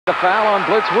The foul on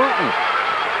Blitz Wooten.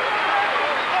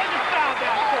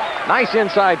 Nice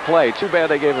inside play. Too bad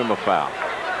they gave him a foul.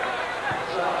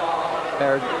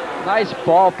 Nice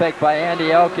ball fake by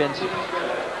Andy Elkins.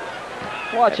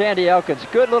 Watch Andy Elkins.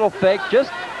 Good little fake.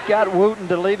 Just got Wooten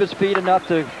to leave his feet enough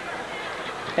to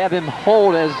have him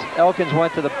hold as Elkins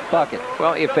went to the bucket.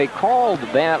 Well, if they called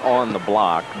that on the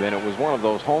block, then it was one of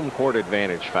those home court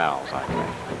advantage fouls, I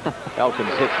think. Elkins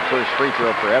hit the first free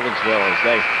throw for Evansville as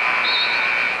they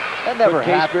that never put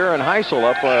Casebier and Heisel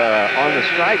up on the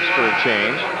stripes for a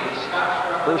change.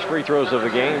 First free throws of the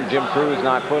game. Jim Cruz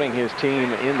not putting his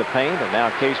team in the paint, and now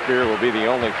Casebier will be the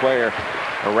only player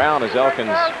around as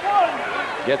Elkins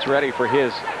gets ready for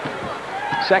his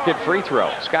second free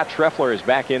throw. Scott Treffler is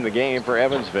back in the game for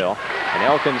Evansville, and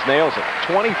Elkins nails it.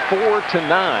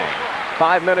 24-9.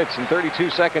 5 minutes and 32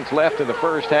 seconds left in the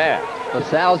first half.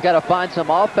 LaSalle's got to find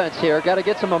some offense here. Got to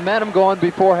get some momentum going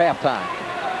before halftime.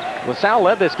 LaSalle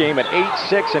led this game at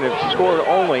 8-6 and have scored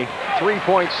only 3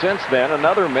 points since then.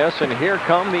 Another miss, and here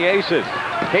come the aces.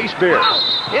 Casebier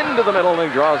into the middle, and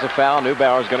he draws a foul.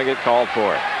 Neubauer's going to get called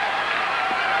for it.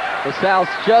 LaSalle's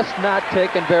just not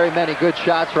taking very many good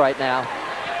shots right now.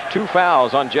 2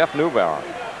 fouls on Jeff Neubauer.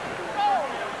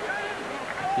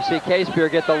 You see Casebier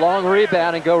get the long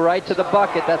rebound and go right to the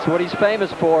bucket. That's what he's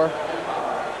famous for.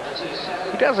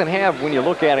 He doesn't have, when you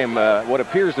look at him, what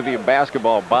appears to be a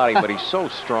basketball body, but he's so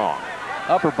strong.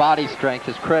 Upper body strength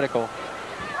is critical.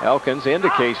 Elkins into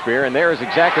Casebier, and there's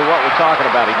exactly what we're talking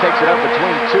about. He takes it up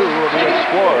between 2 of the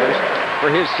Explorers for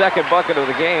his second bucket of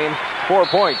the game. 4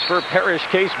 points for Parrish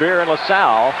Casebier, and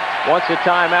LaSalle wants a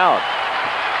timeout.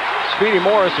 Speedy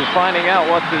Morris is finding out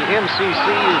what the MCC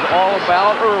is all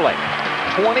about early.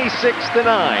 26-9.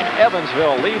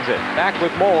 Evansville leads it. Back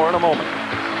with more in a moment.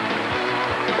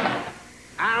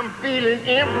 I'm feeling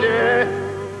empty.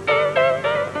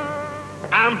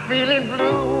 I'm feeling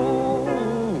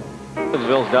blue.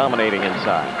 Evansville's dominating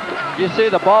inside. You see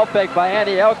the ball fake by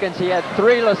Andy Elkins. He had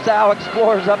 3 LaSalle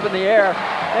Explorers up in the air.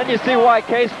 Then you see why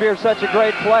Casebier is such a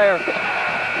great player.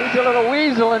 He's a little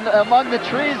weasel among the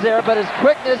trees there, but his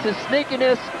quickness, his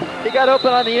sneakiness, he got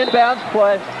open on the inbounds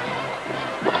play.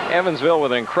 Evansville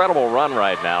with an incredible run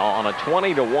right now on a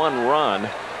 20-1 run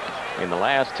in the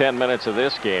last 10 minutes of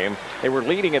this game. They were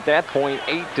leading at that point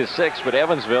 8-6, but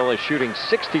Evansville is shooting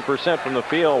 60% from the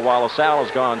field while LaSalle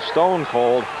has gone stone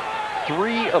cold.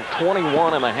 3 of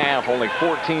 21 and a half, only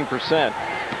 14%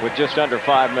 with just under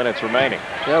 5 minutes remaining.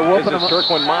 This is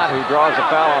Turquin Mott who draws a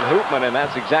foul on Hoopman, and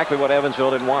that's exactly what Evansville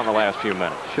didn't want in the last few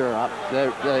minutes. Sure.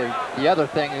 The other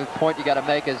thing, the point you got to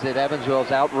make is that Evansville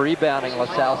is out rebounding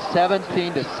LaSalle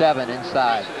 17-7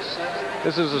 inside.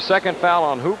 This is the second foul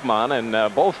on Hoopman, and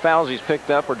both fouls he's picked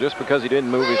up are just because he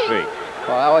didn't move his feet.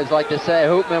 Well, I always like to say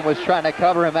Hoopman was trying to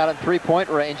cover him out in three-point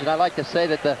range, and I like to say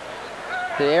that the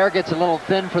air gets a little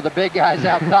thin for the big guys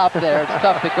out top there. It's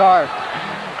tough to guard.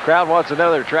 Crowd wants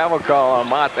another travel call on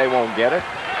Mott. They won't get it.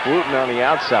 Wooten on the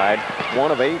outside.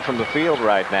 1 of 8 from the field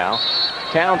right now.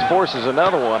 Townes forces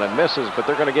another one and misses, but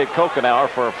they're going to get Kokenauer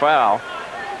for a foul.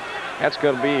 That's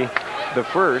going to be the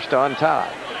first on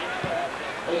Todd.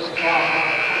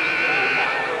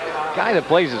 Guy that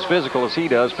plays as physical as he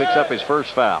does picks up his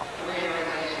first foul.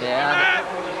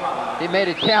 Yeah, he made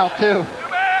it count too.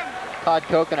 Todd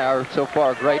Kokenauer so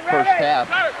far a great first half.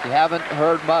 You haven't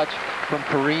heard much from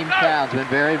Kareem Townes. Been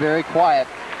very, very quiet,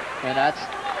 and that's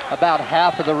about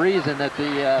half of the reason that the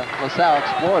LaSalle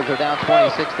Explorers are down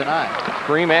 26-9.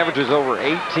 Kareem averages over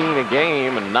 18 a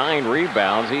game and 9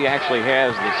 rebounds. He actually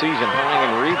has the season high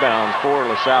in rebounds for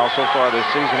LaSalle so far this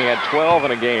season. He had 12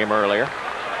 in a game earlier.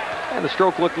 And the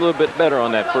stroke looked a little bit better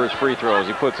on that first free throw as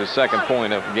he puts his second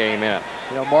point of the game in.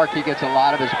 You know, Mark, he gets a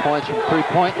lot of his points from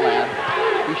three-point land.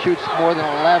 He shoots more than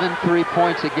 11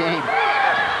 3-points a game.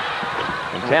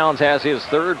 And Townes has his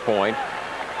third point.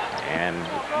 And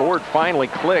board finally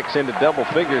clicks into double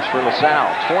figures for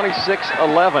LaSalle.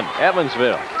 26-11,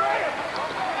 Evansville.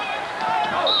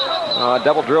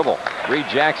 Double dribble, Reed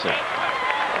Jackson.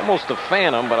 Almost a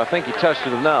phantom, but I think he touched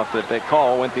it enough that that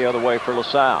call went the other way for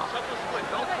LaSalle.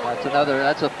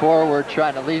 That's a forward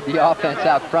trying to lead the offense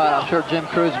out front. I'm sure Jim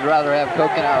Cruz would rather have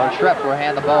Kokenauer or Schreffler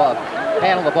handle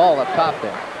the ball up top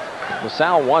there.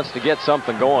 LaSalle wants to get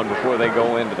something going before they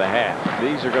go into the half.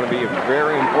 These are going to be a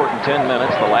very important 10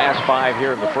 minutes, the last 5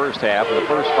 here in the first half, and the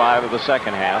first 5 of the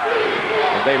second half.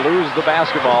 If they lose the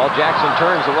basketball, Jackson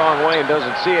turns the wrong way and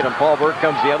doesn't see it, and Paul Burke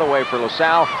comes the other way for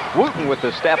LaSalle. Wooten with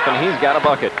the step, and he's got a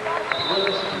bucket.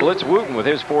 Blitz Wooten with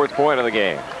his 4th point of the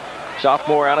game.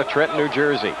 Sophomore out of Trenton, New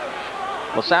Jersey.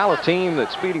 LaSalle, a team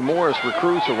that Speedy Morris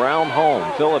recruits around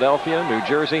home. Philadelphia, New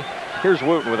Jersey. Here's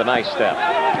Wooten with a nice step.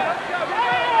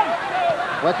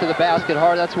 Went to the basket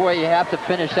hard. That's the way you have to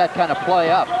finish that kind of play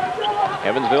up.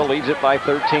 Evansville leads it by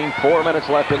 13. 4 minutes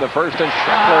left in the first, and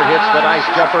Scheffler hits the nice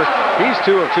jumper. He's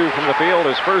 2 of 2 from the field.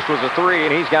 His first was a 3,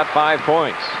 and he's got 5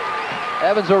 points.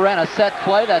 Evansville ran a set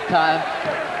play that time.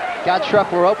 Got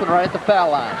Scheffler open right at the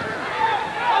foul line.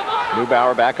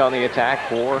 Neubauer back on the attack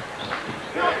for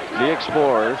the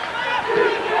Explorers.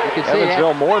 You can see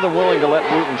Evansville more than willing to let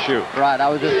Wooten shoot. Right, I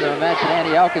was just going to mention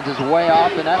Andy Elkins is way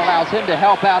off, and that allows him to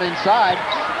help out inside.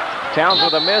 Townes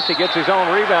with a miss. He gets his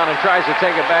own rebound and tries to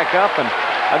take it back up, and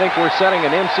I think we're setting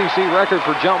an MCC record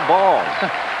for jump balls.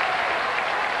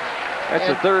 That's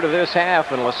the third of this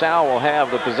half, and LaSalle will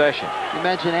have the possession. You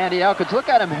mentioned Andy Elkins. Look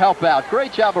at him help out.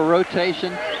 Great job of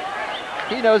rotation.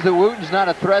 He knows that Wooten's not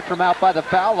a threat from out by the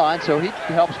foul line, so he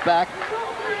helps back,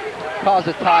 cause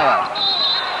a tie-up.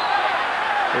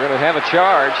 We're going to have a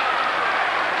charge.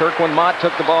 Turquin Mott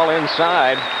took the ball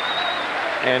inside,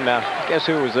 and guess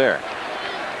who was there?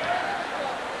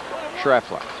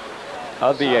 Schreffler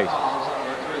of the Aces.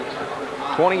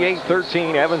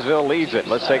 28-13, Evansville leads it.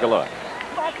 Let's take a look.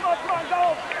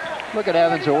 Look at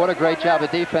Evansville. What a great job of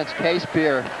defense.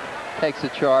 Casebier takes the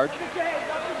charge.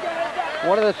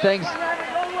 One of the things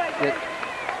that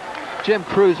Jim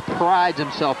Cruz prides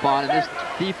himself on, and this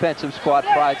defensive squad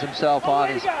prides himself on,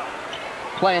 is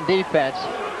playing defense.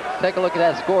 Take a look at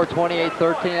that score,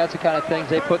 28-13. That's the kind of things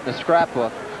they put in the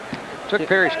scrapbook. Took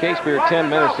Parrish Casebier 10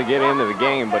 minutes to get into the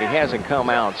game, but he hasn't come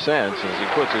out since as he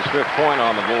puts his 5th point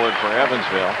on the board for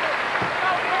Evansville.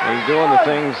 And he's doing the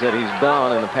things that he's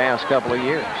done in the past couple of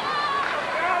years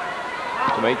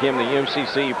to make him the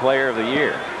MCC Player of the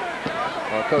Year.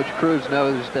 Well, Coach Cruz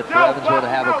knows that for Evansville to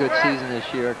have a good season this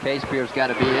year, Casebier's got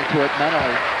to be into it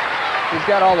mentally. He's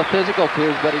got all the physical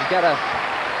tools, but he's got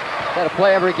to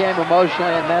play every game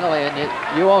emotionally and mentally,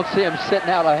 and you won't see him sitting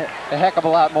out a heck of a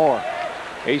lot more.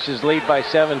 Aces lead by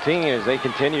 17 as they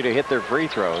continue to hit their free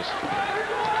throws.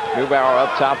 Neubauer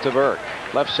up top to Burke.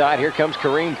 Left side, here comes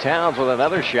Kareem Townes with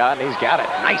another shot, and he's got it.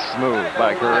 Nice move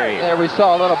by Kareem. There we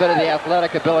saw a little bit of the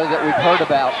athletic ability that we've heard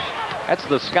about. That's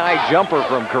the sky jumper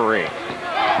from Kareem.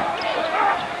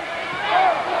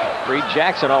 Reed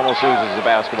Jackson almost loses the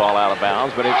basketball out of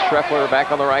bounds, but it's Schreffler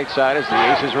back on the right side as the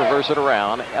Aces reverse it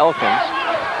around. Elkins,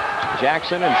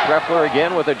 Jackson, and Schreffler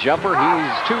again with a jumper.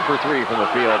 He's 2 for 3 from the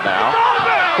field now.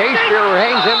 Casebier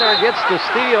hangs in there, gets the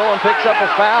steal, and picks up a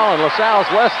foul, and LaSalle's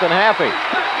less than happy.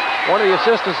 One of the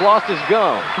assistants lost his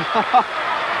gum.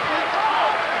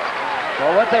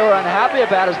 Well, what they were unhappy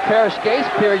about is Parrish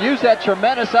Casebier used that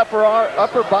tremendous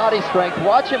upper body strength.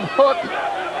 Watch him hook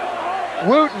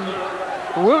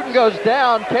Wooten. Wooten goes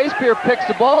down. Casebier picks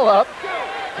the ball up.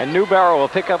 And Neubauer will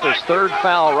pick up his 3rd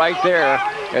foul right there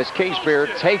as Casebier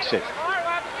takes it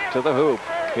to the hoop.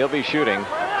 He'll be shooting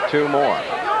 2 more.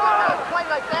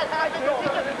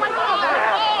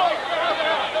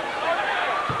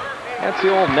 That's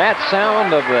the old Nat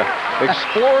sound of the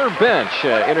Explorer bench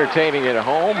entertaining at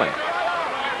home. And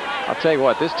I'll tell you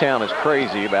what, this town is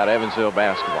crazy about Evansville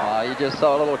basketball. You just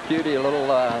saw a little cutie, a little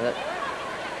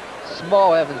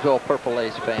small Evansville Purple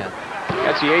Ace fan.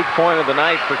 That's the 8th point of the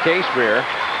night for Casebier.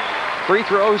 Free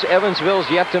throws, Evansville's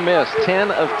yet to miss.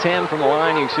 10 of 10 from the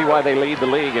line. You can see why they lead the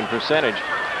league in percentage.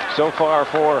 So far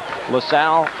for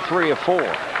LaSalle, 3 of 4.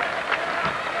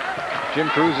 Jim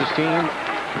Cruz's team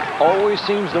always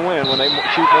seems to win when they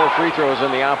shoot more free throws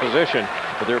than the opposition.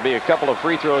 But there'll be a couple of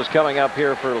free throws coming up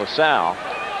here for LaSalle,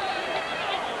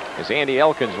 as Andy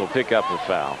Elkins will pick up the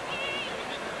foul.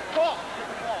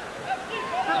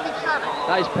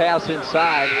 Nice pass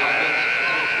inside.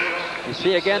 You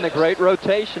see again the great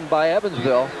rotation by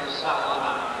Evansville.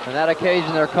 On that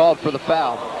occasion, they're called for the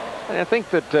foul. And I think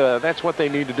that that's what they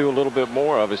need to do a little bit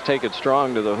more of, is take it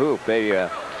strong to the hoop. They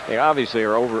obviously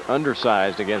are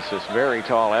undersized against this very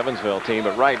tall Evansville team,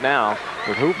 but right now,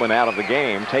 with Hoopman out of the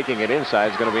game, taking it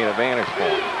inside is going to be an advantage for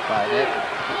them. Right.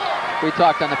 We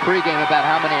talked on the pregame about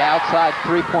how many outside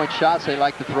 3-point shots they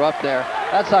like to throw up there.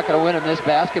 That's not going to win them this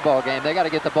basketball game. They got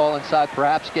to get the ball inside,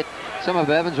 perhaps get some of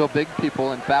Evansville big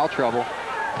people in foul trouble.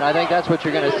 And I think that's what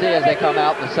you're going to see as they come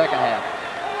out in the second half.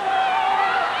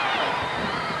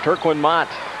 Turquin Mott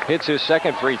hits his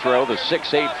 2nd free throw, the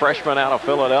 6'8" freshman out of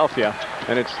Philadelphia,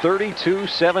 and it's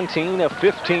 32-17, a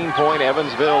 15-point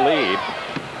Evansville lead.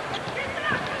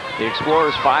 The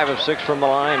Explorers 5 of 6 from the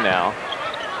line now.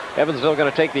 Evansville going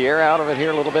to take the air out of it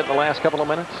here a little bit in the last couple of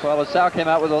minutes. Well, LaSalle came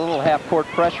out with a little half-court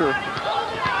pressure,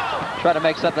 try to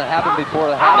make something happen before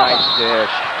the half. Nice dish.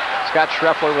 Scott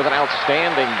Schreffler with an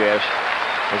outstanding dish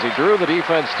as he drew the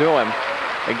defense to him.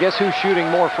 And guess who's shooting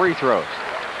more free throws?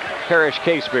 Parrish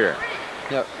Casebier.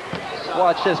 Yep.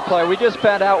 Watch this play. We just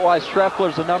found out why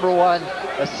Schreffler's the #1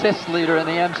 assist leader in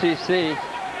the MCC.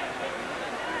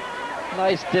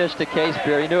 Nice dish to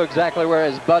Casebier. He knew exactly where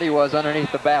his buddy was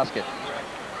underneath the basket.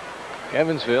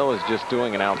 Evansville is just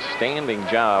doing an outstanding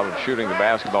job of shooting the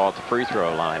basketball at the free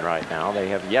throw line right now. They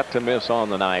have yet to miss on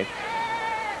the night.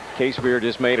 Casebier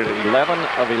just made it 11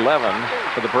 of 11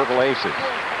 for the Purple Aces.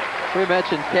 We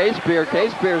mentioned Casebier.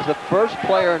 Casebier is the first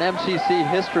player in MCC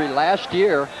history last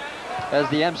year as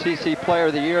the MCC Player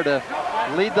of the Year to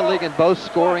lead the league in both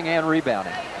scoring and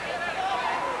rebounding.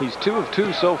 He's 2 of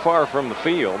 2 so far from the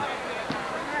field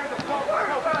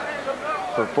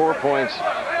for 4 points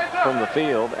from the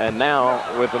field, and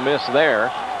now with the miss there,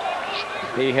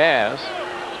 he has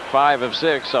 5 of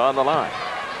 6 on the line.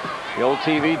 The old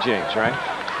TV jinx, right?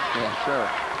 Yeah, sure.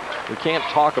 We can't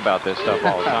talk about this stuff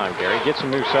all the time, Gary. Get some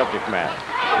new subject matter.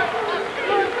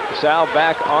 Salle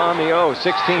back on the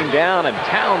 16 down, and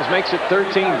Townes makes it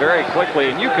 13 very quickly,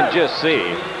 and you can just see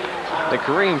that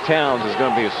Kareem Townes is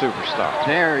going to be a superstar.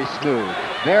 Very smooth,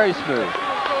 very smooth.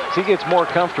 As he gets more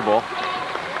comfortable,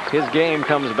 his game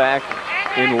comes back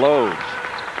in loads.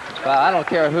 Well, I don't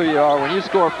care who you are. When you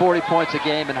score 40 points a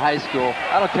game in high school,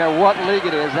 I don't care what league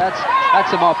it is,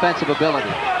 that's some offensive ability.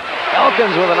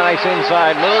 Elkins with a nice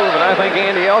inside move, and I think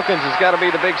Andy Elkins has got to be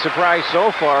the big surprise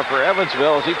so far for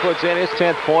Evansville as he puts in his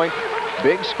 10th point.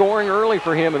 Big scoring early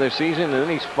for him in the season, and then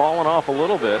he's fallen off a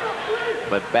little bit.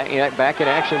 But back in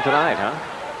action tonight, huh?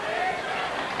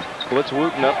 Blitz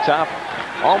Wooten up top,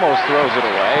 almost throws it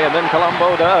away, and then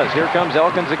Colombo does. Here comes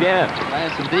Elkins again.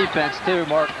 Playing some defense too,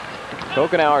 Mark.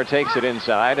 Kokenauer takes it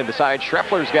inside and decides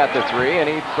Schreffler's got the 3, and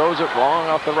he throws it wrong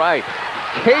off the right.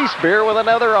 Casebier with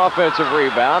another offensive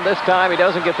rebound. This time he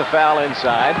doesn't get the foul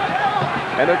inside,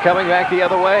 and they're coming back the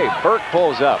other way. Burke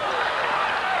pulls up.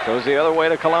 Goes the other way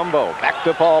to Colombo. Back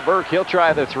to Paul Burke. He'll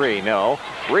try the 3. No.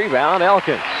 Rebound,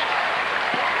 Elkins.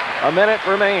 A minute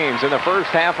remains in the first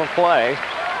half of play.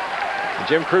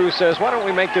 Jim Cruz says, why don't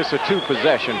we make this a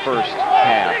 2-possession first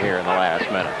half here in the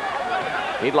last minute?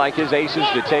 He'd like his aces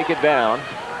to take it down.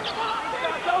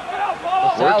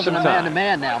 Sal's in a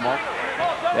man-to-man now, Mark.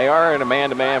 They are in a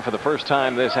man-to-man for the first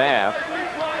time this half.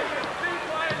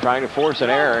 Trying to force an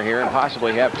error here and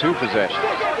possibly have 2 possessions.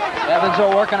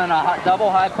 Evansville working on a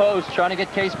double high post, trying to get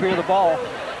Casebier the ball.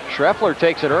 Schreffler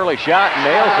takes an early shot and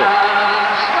nails it.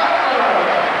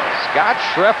 Scott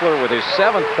Schreffler with his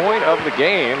 7th point of the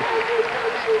game.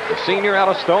 The senior out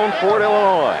of Stone Fort,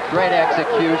 Illinois. Great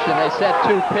execution. They set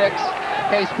 2 picks.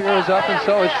 Casebier is up, and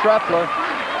so is Schreffler.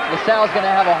 LaSalle's going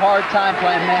to have a hard time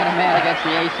playing man-to-man against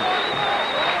the Aces.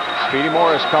 Speedy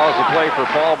Morris calls the play for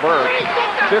Paul Burke.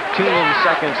 15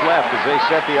 seconds left as they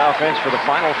set the offense for the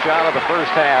final shot of the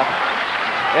first half.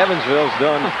 Evansville's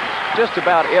done just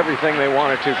about everything they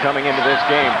wanted to coming into this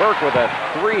game. Burke with a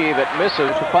 3 that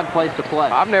misses. It's a fun place to play.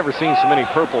 I've never seen so many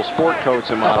purple sport coats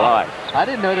in my life. I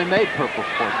didn't know they made purple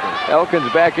sport coats.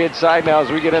 Elkins back inside now as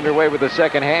we get underway with the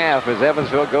second half as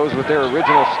Evansville goes with their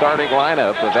original starting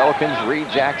lineup of Elkins, Reed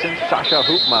Jackson, Sasha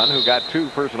Hoopman, who got 2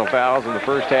 personal fouls in the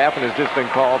first half and has just been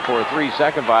called for a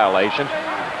 3-second violation.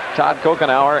 Todd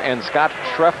Kokenauer and Scott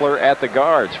Schreffler at the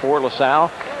guards. For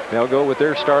LaSalle, they'll go with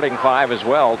their starting 5 as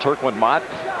well. Turquin Mott,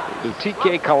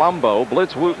 Utike Colombo,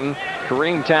 Blitz Wooten,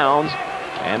 Kareem Townes,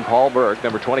 and Paul Burke,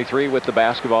 number 23, with the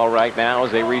basketball right now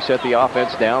as they reset the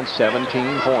offense down 17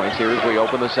 points here as we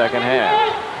open the second half.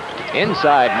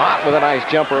 Inside, Mott with a nice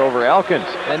jumper over Elkins.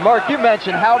 And Mark, you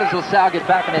mentioned how does LaSalle get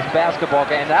back in this basketball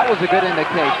game. That was a good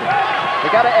indication. They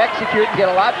got to execute and get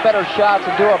a lot better shots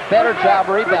and do a better job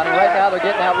rebounding. Right now they're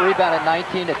getting out rebounded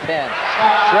 19 to 10.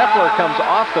 Schreffler comes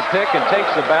off the pick and takes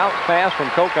the bounce pass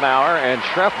from Kokenauer, and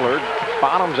Schreffler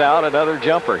bottoms out another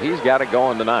jumper. He's got it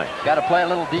going tonight. Got to play a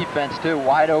little defense too.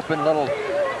 Wide open little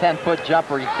 10-foot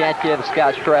jumper. You can't give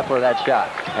Scott Schreffler that shot.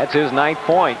 That's his 9th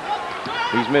point.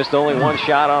 He's missed only 1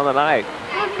 shot on the night.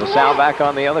 LaSalle back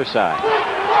on the other side.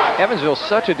 Evansville's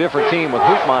such a different team with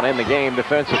Hoopman in the game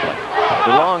defensively.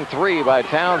 The long 3 by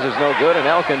Townes is no good, and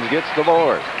Elkins gets the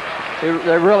board.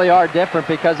 They really are different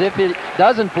because if he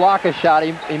doesn't block a shot,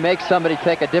 he makes somebody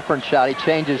take a different shot. He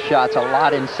changes shots a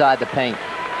lot inside the paint.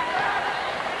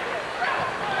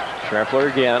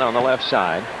 Schreffler again on the left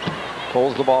side.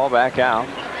 Pulls the ball back out.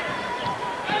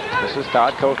 This is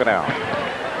Todd Kokenauer.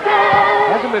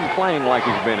 Hasn't been playing like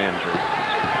he's been injured.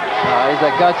 He's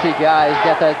a gutsy guy. He's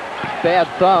got that bad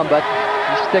thumb, but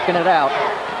he's sticking it out.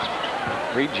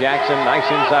 Reed Jackson, nice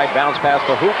inside bounce pass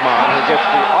to Hoopman, who gets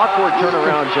the awkward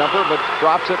turnaround jumper, but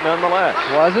drops it nonetheless.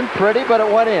 Wasn't pretty, but it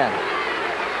went in.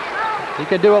 You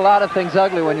can do a lot of things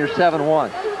ugly when you're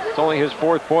 7-1. It's only his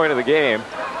 4th point of the game.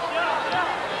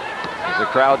 As the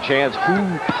crowd chants,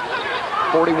 "Hoop,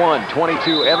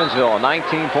 41-22 Evansville, a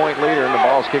 19-point leader, and the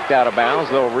ball's kicked out of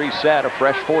bounds. They'll reset a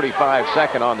fresh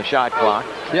 45-second on the shot clock.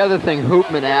 The other thing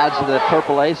Hoopman adds to the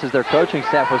Purple Aces, their coaching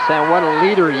staff was saying what a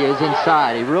leader he is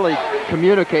inside. He really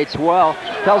communicates well,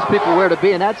 tells people where to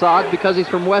be, and that's odd because he's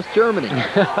from West Germany.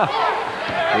 He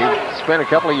spent a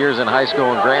couple of years in high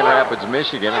school in Grand Rapids,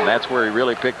 Michigan, and that's where he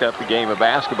really picked up the game of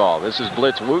basketball. This is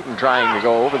Blitz Wooten trying to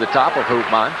go over the top of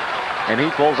Hoopman, and he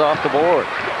pulls off the board.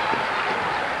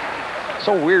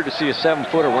 So weird to see a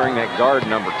 7-footer wearing that guard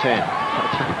number 10.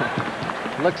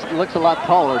 looks a lot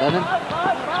taller, doesn't it?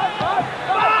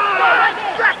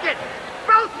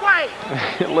 Both ways.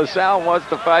 LaSalle wants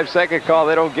the 5-second call.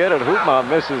 They don't get it. Hoopman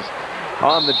misses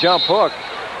on the jump hook,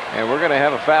 and we're going to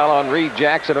have a foul on Reed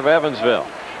Jackson of Evansville.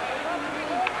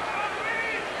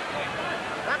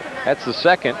 That's the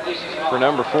second for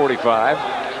number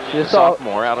 45, the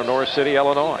sophomore out of North City,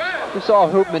 Illinois. You saw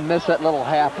Hoopman miss that little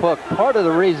half hook. Part of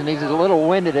the reason he's a little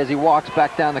winded as he walks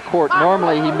back down the court.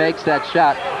 Normally he makes that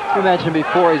shot. You mentioned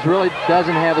before, he really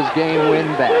doesn't have his game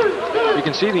wind back. You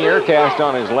can see the air cast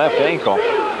on his left ankle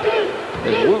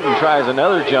as Wooten tries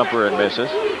another jumper and misses.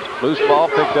 Loose ball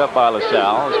picked up by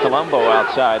LaSalle as Colombo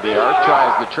outside the arc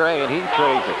tries the tray, and he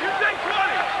trays it.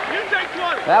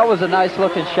 That was a nice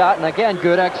looking shot, and again,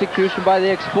 good execution by the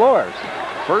Explorers.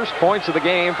 First points of the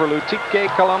game for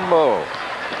Lutike Colombo.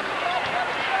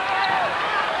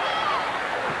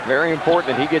 Very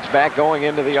important that he gets back going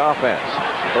into the offense.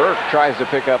 Burke tries to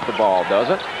pick up the ball,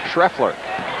 doesn't. Schreffler.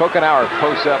 Kokenauer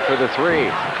posts up for the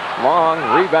 3. Long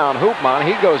rebound, Hoopman.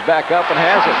 He goes back up and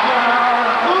has it.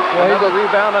 Another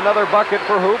rebound, another bucket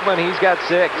for Hoopman. He's got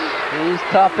 6. He's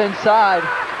tough inside.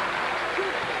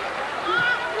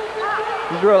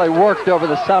 He's really worked over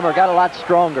the summer, got a lot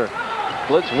stronger.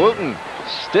 Blitz Wooten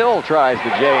still tries the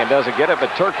J and doesn't get it,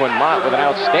 but Turquin Mott with an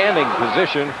outstanding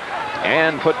position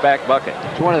and put back bucket.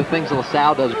 It's one of the things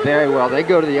LaSalle does very well. They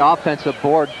go to the offensive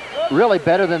board really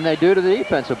better than they do to the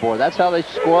defensive board. That's how they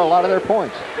score a lot of their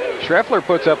points. Schreffler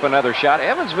puts up another shot.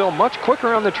 Evansville much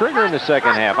quicker on the trigger in the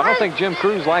second half. I don't think Jim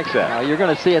Cruz likes that. You're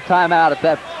going to see a timeout if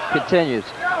that continues.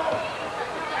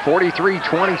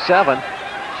 43-27.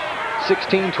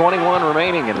 16:21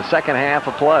 remaining in the second half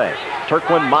of play.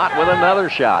 Turquin Mott with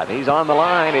another shot. He's on the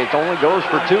line. It only goes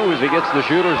for 2 as he gets the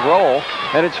shooter's roll.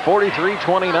 And it's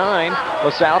 43-29.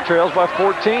 LaSalle trails by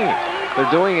 14.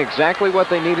 They're doing exactly what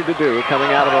they needed to do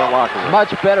coming out of the locker room.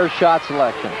 Much better shot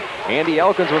selection. Andy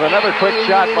Elkins with another quick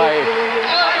shot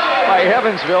by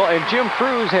Evansville. And Jim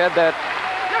Cruz had that,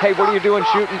 hey, what are you doing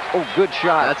shooting? Oh, good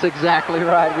shot. That's exactly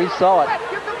right. We saw it.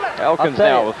 Elkins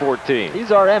now with 14.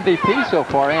 He's our MVP so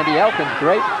far, Andy Elkins.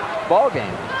 Great ball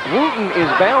game. Wooten is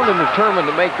bound and determined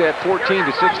to make that 14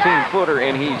 to 16-footer,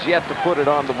 and he's yet to put it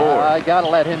on the board. I got to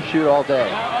let him shoot all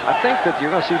day. I think that you're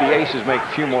going to see the Aces make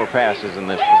a few more passes in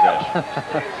this possession.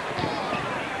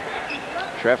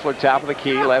 Schreffler top of the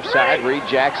key, left side. Reed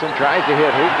Jackson tries to hit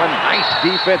Hoopman. Nice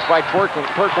defense by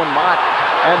Turquin Mott.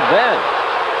 And then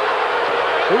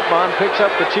Hoopman picks up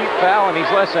the cheap foul, and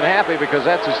he's less than happy because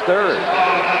that's his 3rd.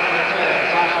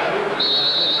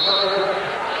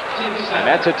 And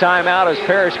that's a timeout as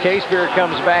Parrish Casebier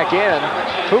comes back in.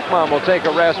 Hoopman will take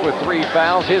a rest with 3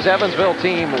 fouls. His Evansville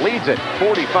team leads it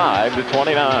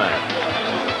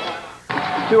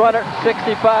 45-29.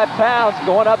 265 pounds,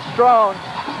 going up strong.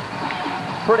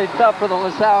 Pretty tough for the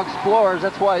LaSalle Explorers.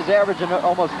 That's why he's averaging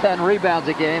almost 10 rebounds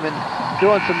a game and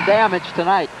doing some damage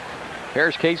tonight.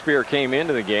 Parrish Casebier came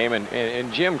into the game,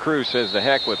 and Jim Cruz says the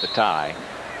heck with the tie.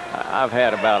 I've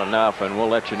had about enough, and we'll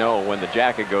let you know when the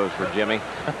jacket goes for Jimmy.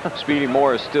 Speedy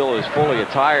Morris still is fully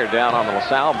attired down on the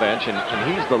LaSalle bench, and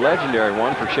he's the legendary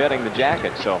one for shedding the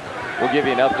jacket. So we'll give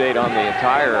you an update on the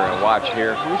attire watch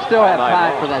here. We still have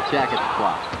time for that jacket to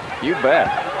fly. You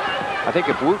bet. I think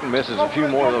if Wooten misses a few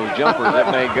more of those jumpers, it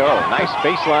may go. Nice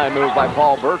baseline move by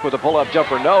Paul Burke with a pull-up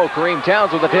jumper. No. Kareem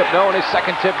Townes with a tip. No, and his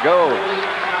second tip goes.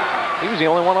 He was the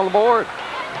only one on the board.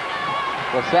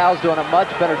 LaSalle's doing a much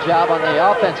better job on the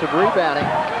offensive rebounding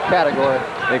category.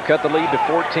 They've cut the lead to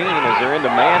 14 as they're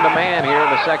into man-to-man here in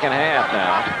the second half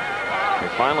now. They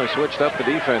finally switched up the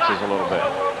defenses a little bit.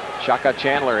 Shaka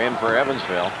Chandler in for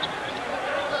Evansville.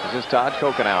 This is Todd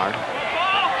Kokenauer.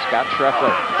 Scott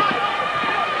Schreffler.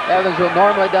 Evansville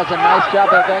normally does a nice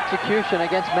job of execution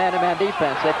against man-to-man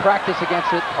defense. They practice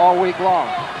against it all week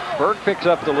long. Burke picks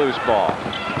up the loose ball.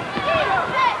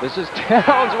 This is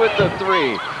Townes with the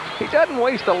 3. He doesn't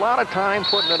waste a lot of time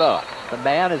putting it up. The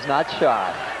man is not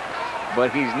shy.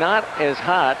 But he's not as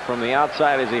hot from the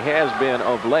outside as he has been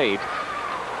of late.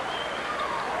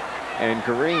 And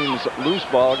Kareem's loose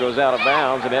ball goes out of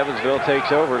bounds, and Evansville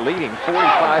takes over, leading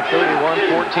 45-31,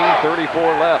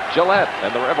 14-34 left. Gillette and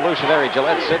the revolutionary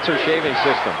Gillette sits her shaving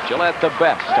system. Gillette, the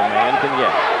best a man can get.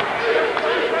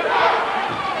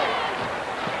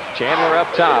 Chandler up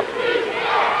top.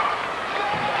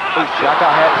 Shaka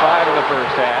had 5 in the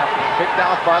first half. Picked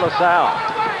off by LaSalle.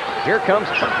 Here comes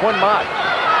Quinn Mott.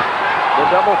 The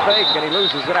double fake, and he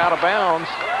loses it out of bounds.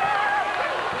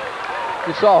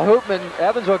 You saw Hoopman.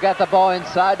 Evansville got the ball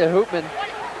inside to Hoopman.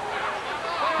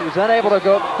 He was unable to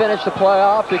go finish the play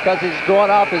off because he's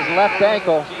going off his left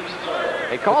ankle.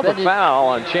 They called the foul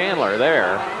on Chandler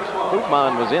there.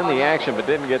 Hoopman was in the action but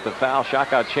didn't get the foul.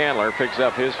 Shaka Chandler picks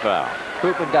up his foul.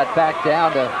 Hoopman got back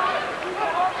down to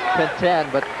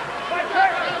contend, but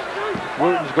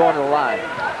Wooten's going to the line.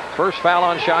 First foul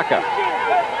on Shaka.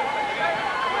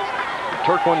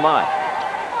 Turquin Mott,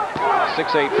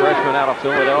 6'8" freshman out of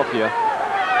Philadelphia.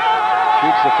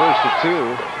 Shoots the first of 2,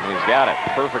 and he's got it.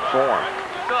 Perfect form.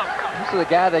 This is a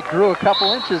guy that grew a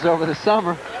couple inches over the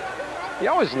summer. You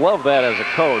always love that as a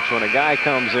coach when a guy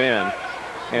comes in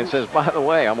and says, by the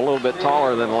way, I'm a little bit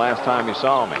taller than the last time you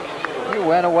saw me. He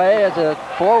went away as a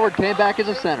forward, came back as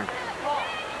a center.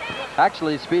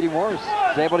 Actually, Speedy Morris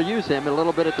was able to use him a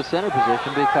little bit at the center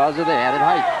position because of the added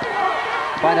height.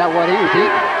 Find out what he was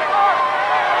eating.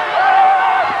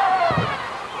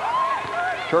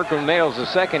 Turco nails the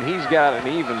second. He's got an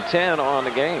even 10 on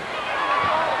the game.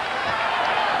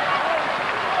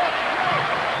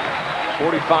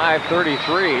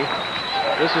 45-33.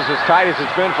 This is as tight as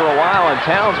it's been for a while, and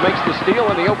Townes makes the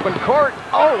steal in the open court.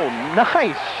 Oh,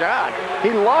 nice shot.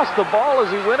 He lost the ball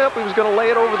as he went up. He was going to lay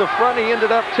it over the front. He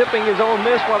ended up tipping his own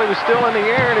miss while he was still in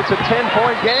the air, and it's a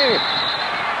 10-point game.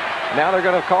 Now they're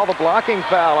going to call the blocking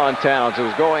foul on Townes, who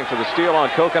was going for the steal on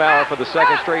Kokenauer for the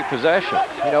second straight possession.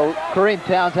 You know, Kareem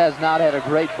Townes has not had a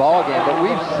great ball game, but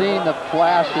we've seen the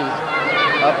flashes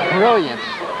of brilliance,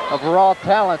 of raw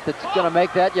talent that's going to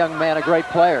make that young man a great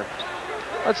player.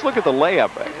 Let's look at the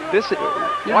layup.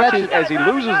 Watch it as he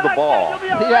loses the ball.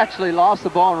 He actually lost the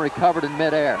ball and recovered in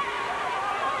midair.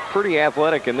 Pretty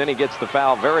athletic, and then he gets the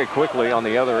foul very quickly on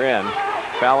the other end,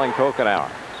 fouling Kokenauer.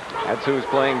 That's who's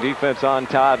playing defense on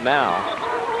Todd now,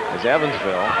 as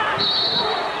Evansville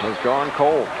has gone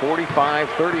cold.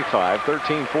 45-35,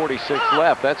 13:46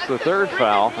 left. That's the third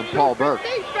foul on Paul Burke.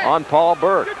 On Paul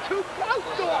Burke.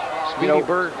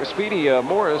 Speedy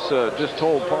Morris just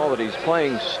told Paul that he's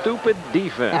playing stupid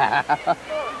defense.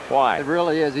 Why? It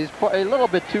really is. He's a little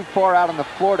bit too far out on the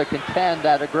floor to contend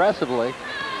that aggressively.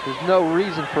 There's no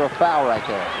reason for a foul right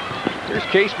there. Here's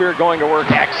Casebier going to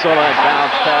work. Excellent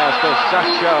bounce pass to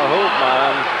Sasha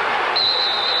Hoopman.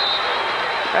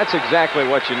 That's exactly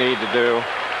what you need to do.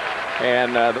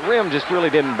 And the rim just really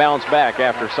didn't bounce back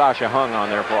after Sasha hung on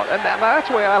there for it. And that's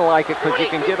the way I like it, because you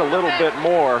can get a little bit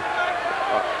more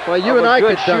well, you and I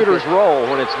good could shooter's roll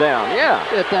when it's down. Yeah.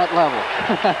 At that level.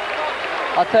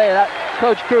 I'll tell you, that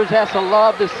Coach Cruz has to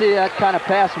love to see that kind of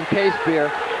pass from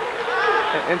Casebier.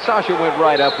 And Sasha went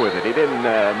right up with it. He didn't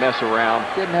mess around.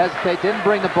 Didn't hesitate, didn't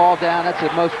bring the ball down. That's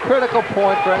the most critical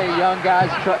point for any young guys,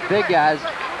 big guys,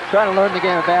 trying to learn the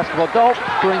game of basketball. Don't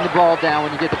bring the ball down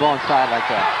when you get the ball inside like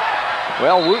that.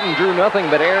 Well, Wooten drew nothing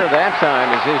but air that time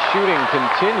as his shooting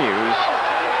continues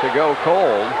to go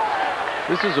cold.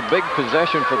 This is a big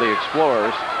possession for the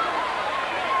Explorers.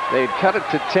 They'd cut it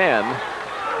to 10.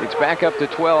 It's back up to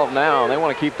 12 now, and they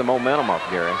want to keep the momentum up,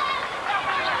 Gary.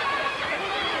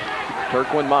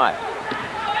 Turquin Mott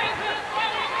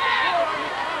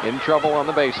in trouble on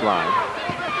the baseline.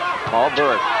 Paul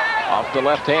Burke off the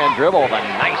left-hand dribble. A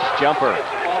nice jumper.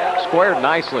 Squared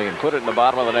nicely and put it in the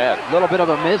bottom of the net. A little bit of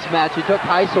a mismatch. He took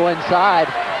Heisel inside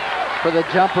for the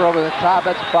jumper over the top.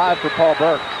 That's 5 for Paul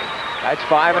Burke. That's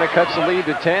 5, and it cuts the lead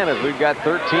to 10 as we've got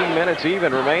 13 minutes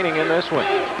even remaining in this one.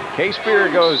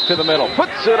 Casebier goes to the middle,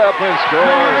 puts it up and scores.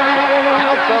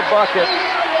 Out the bucket,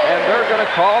 and they're going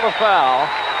to call the foul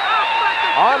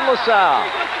on LaSalle.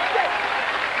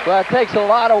 Well, it takes a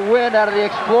lot of wind out of the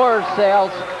Explorers'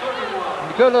 sails.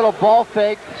 Good little ball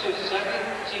fake.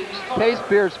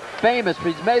 Casebier's famous.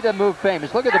 He's made the move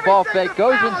famous. Look at the ball fake.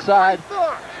 Goes inside.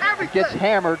 It gets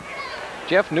hammered.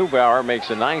 Jeff Neubauer makes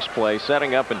a nice play,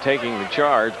 setting up and taking the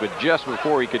charge, but just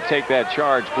before he could take that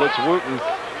charge, Blitz Wooten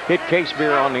hit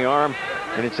Casebier on the arm,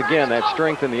 and it's again that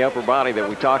strength in the upper body that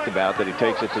we talked about that he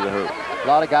takes it to the hoop. A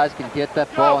lot of guys can get that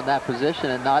ball in that position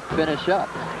and not finish up.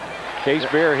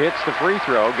 Casebier hits the free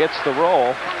throw, gets the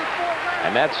roll,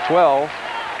 and that's 12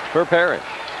 for Parrish.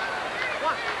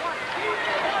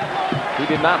 He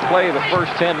did not play the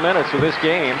first 10 minutes of this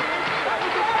game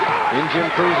in Jim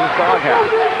Cruz's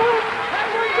doghouse.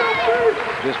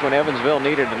 Just when Evansville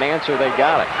needed an answer, they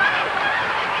got it.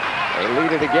 They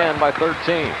lead it again by 13.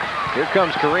 Here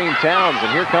comes Kareem Townes, and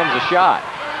here comes a shot.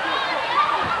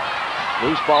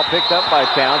 Loose ball picked up by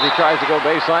Townes. He tries to go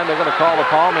baseline. They're going to call the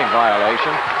palming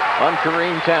violation on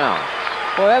Kareem Townes.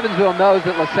 Well, Evansville knows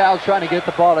that LaSalle's trying to get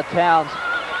the ball to Townes.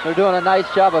 They're doing a nice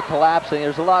job of collapsing.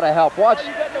 There's a lot of help. Watch,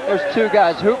 there's two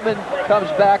guys. Hoopman comes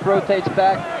back, rotates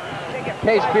back.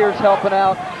 Casebier's helping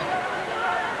out.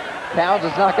 Townes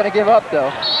is not going to give up,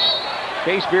 though.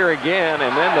 Casebier again,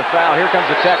 and then the foul. Here comes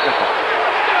the technical.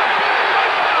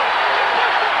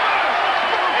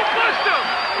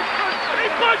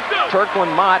 Turquin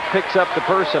Mott picks up the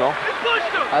personal.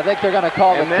 I think they're going to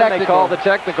call the technical. And then they call the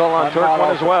technical on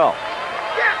Turquin as well.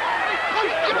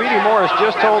 Speedy Morris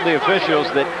just told the officials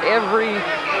that every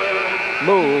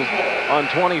move on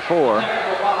 24,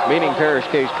 meaning Parrish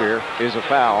Casebier, is a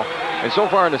foul. And so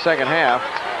far in the second half,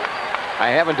 I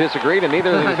haven't disagreed, and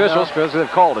neither of the officials because they've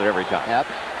called it every time. Yep.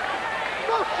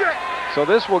 So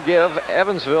this will give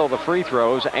Evansville the free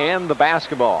throws and the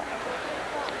basketball.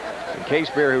 And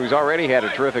Casebier, who's already had a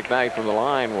terrific night from the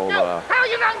line, will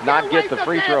not get the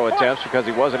free throw attempts because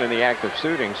he wasn't in the act of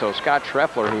shooting. So Scott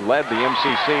Schreffler, who led the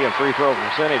MCC in free throw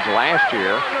percentage last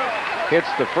year, hits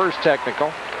the first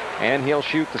technical, and he'll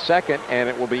shoot the second, and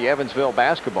it will be Evansville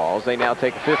basketball as they now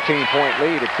take a 15-point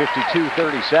lead at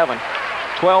 52-37.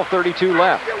 12:32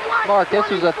 left. Mark, this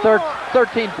is a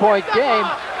 13-point game.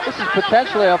 This is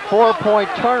potentially a 4-point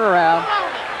turnaround.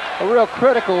 A real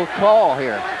critical call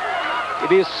here.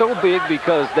 It is so big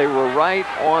because they were right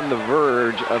on the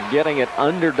verge of getting it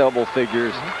under double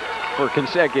figures for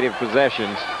consecutive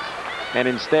possessions, and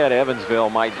instead Evansville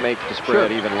might make the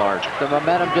spread even larger. The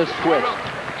momentum just switched.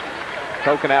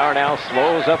 Kokenauer now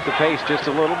slows up the pace just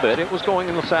a little bit. It was going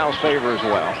in LaSalle's favor as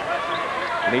well.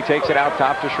 And he takes it out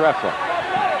top to Schreffler.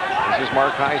 This is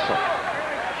Mark Heisel.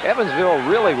 Evansville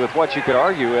really with what you could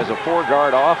argue as a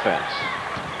four-guard offense.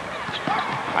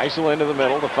 Heisel into the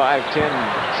middle. The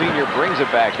 5'10" senior brings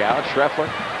it back out. Schreffler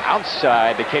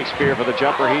outside to Casebier for the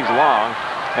jumper. He's long.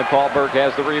 And Paul Burke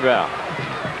has the rebound.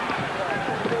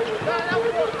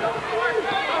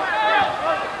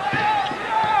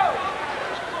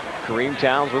 Kareem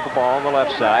Townes with the ball on the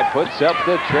left side. Puts up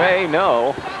the tray.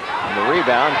 No. And the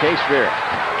rebound, Casebier.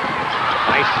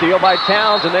 Nice steal by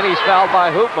Townes, and then he's fouled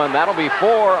by Hoopman. That'll be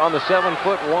 4 on the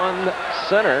 7'1"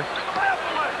 center.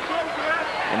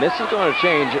 And this is going to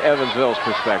change Evansville's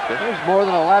perspective. There's more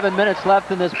than 11 minutes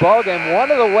left in this ballgame.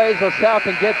 One of the ways LaSalle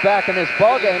can get back in this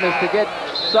ballgame is to get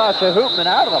Sasha Hoopman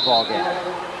out of the ballgame.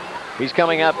 He's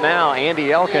coming up now.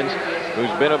 Andy Elkins,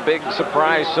 who's been a big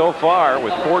surprise so far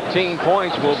with 14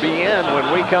 points, will be in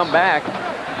when we come back.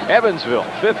 Evansville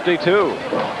 52,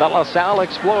 the LaSalle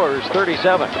Explorers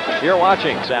 37. You're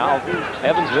watching Sal.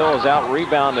 Evansville is out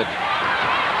rebounded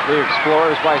the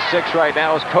Explorers by 6 right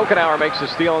now as Kokenauer makes the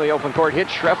steal in the open court. Hits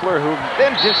Schreffler, who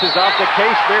then dishes off to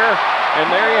Casebier,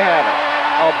 and there you have it.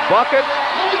 A bucket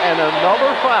and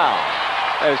another foul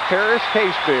as Parrish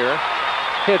Casebier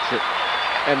hits it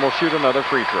and will shoot another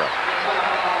free throw.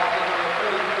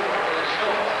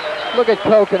 Look at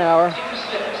Kokenauer.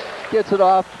 Gets it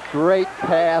off. Great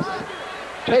pass.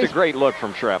 Just a great look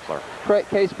from Schreffler.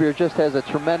 Casebier just has a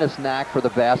tremendous knack for the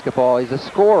basketball. He's a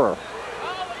scorer.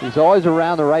 He's always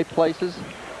around the right places.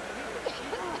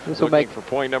 This will make for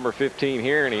point number 15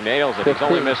 here, and he nails it. 15. He's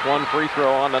only missed one free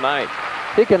throw on the night.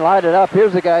 He can light it up.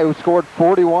 Here's a guy who scored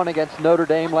 41 against Notre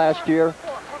Dame last year,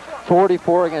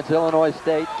 44 against Illinois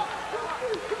State.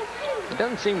 It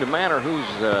doesn't seem to matter who's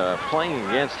playing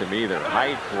against him either.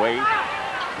 Height, weight.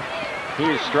 He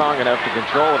is strong enough to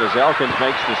control it as Elkins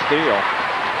makes the steal.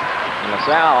 And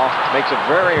LaSalle makes a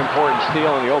very important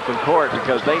steal in the open court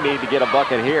because they need to get a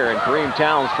bucket here, and Kareem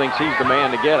Townes thinks he's the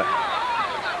man to get it.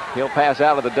 He'll pass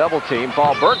out of the double team.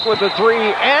 Paul Burke with the 3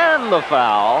 and the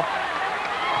foul.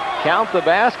 Count the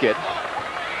basket.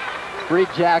 Reed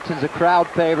Jackson's a crowd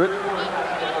favorite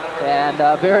and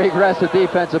a very aggressive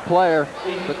defensive player,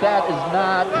 but that is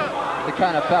not the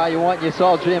kind of foul you want. You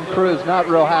saw Jim Cruz not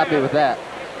real happy with that.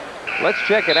 Let's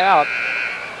check it out.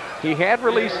 He had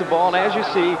released the ball, and as you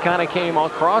see, he kind of came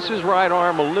across his right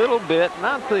arm a little bit.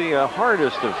 Not the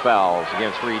hardest of fouls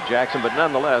against Reed Jackson, but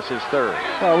nonetheless his third.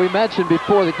 Well, we mentioned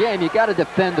before the game, you got to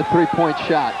defend the three-point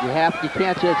shot. You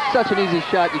can't just, it's such an easy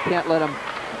shot, you can't let him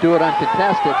do it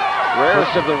uncontested.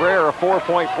 Rarest of the rare, a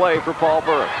 4-point play for Paul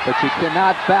Burke. But you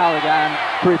cannot foul a guy in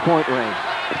three-point range.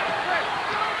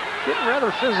 Getting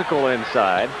rather physical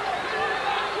inside.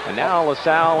 And now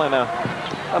LaSalle in a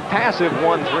passive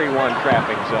 1-3-1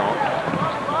 trapping zone.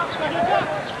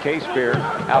 Casebier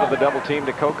out of the double team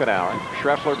to Kokenauer.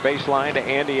 Schreffler baseline to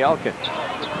Andy Elkins.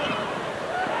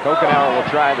 Kokenauer will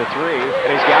try the 3,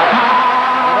 and he's got it.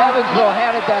 Evansville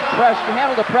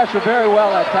handled the pressure very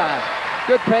well that time.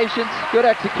 Good patience, good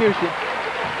execution.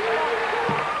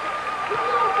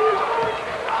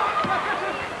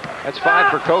 That's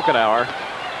 5 for Kokenauer.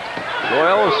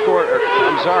 LaSalle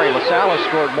has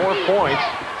scored more points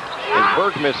as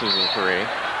Burke misses the 3.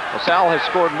 LaSalle has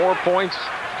scored more points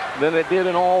than it did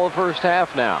in all the first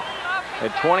half now.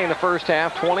 At 20 in the first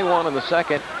half, 21 in the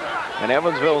second, and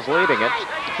Evansville's leading it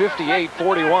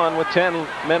 58-41 with 10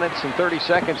 minutes and 30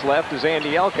 seconds left as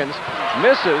Andy Elkins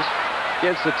misses,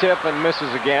 gets the tip and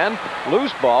misses again.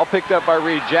 Loose ball picked up by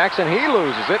Reed Jackson. He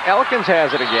loses it. Elkins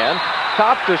has it again.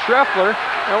 Top to Schreffler,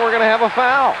 and we're going to have a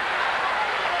foul.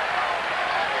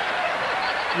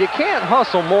 You can't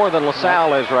hustle more than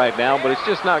LaSalle is right now, but it's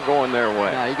just not going their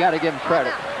way. No, you got to give them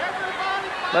credit.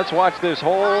 Let's watch this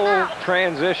whole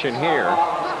transition here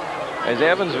as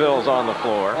Evansville's on the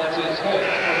floor.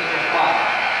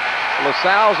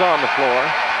 LaSalle's on the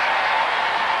floor.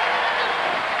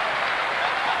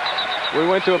 We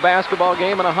went to a basketball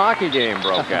game and a hockey game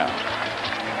broke out.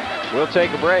 We'll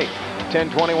take a break.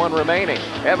 10:21 remaining.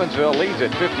 Evansville leads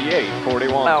at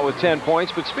 58-41. Out with 10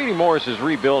 points, but Speedy Morris is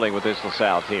rebuilding with this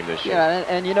LaSalle team this year. Yeah,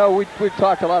 and you know, we've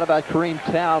talked a lot about Kareem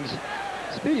Townes.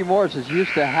 Speedy Morris is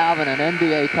used to having an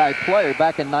NBA-type player.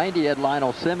 Back in '90, he had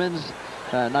Lionel Simmons.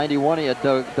 91, he had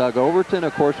Doug Overton,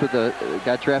 of course,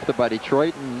 got drafted by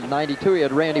Detroit. In '92, he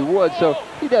had Randy Wood. So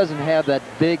he doesn't have that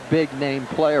big name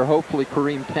player. Hopefully,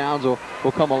 Kareem Townes will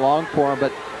come along for him,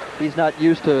 but he's not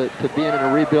used to being in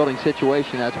a rebuilding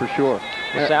situation, that's for sure.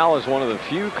 LaSalle is one of the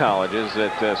few colleges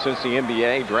that, since the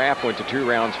NBA draft went to 2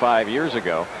 rounds 5 years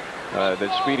ago,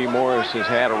 that Speedy Morris has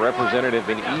had a representative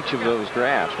in each of those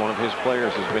drafts. One of his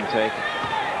players has been taken.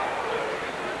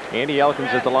 Andy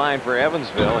Elkins at the line for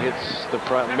Evansville, hits the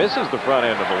front, misses the front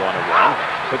end of the 1-1.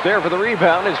 But there for the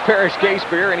rebound is Parrish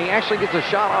Casebier, and he actually gets a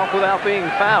shot off without being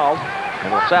fouled.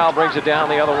 And LaSalle brings it down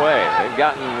the other way. They've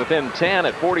gotten within 10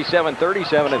 at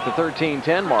 47-37 at the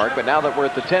 13-10 mark, but now that we're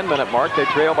at the 10-minute mark, they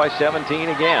trail by 17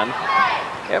 again.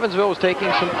 Evansville was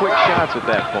taking some quick shots at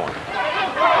that point.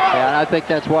 Yeah, and I think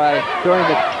that's why during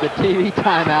the TV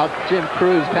timeout, Jim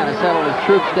Cruz kind of settled his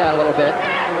troops down a little bit.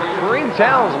 Kareem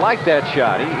Townes liked that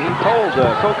shot. He told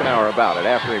Kokenauer about it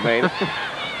after he made it.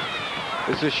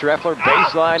 This is Schreffler,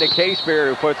 baseline to Casebier,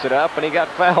 who puts it up, and he got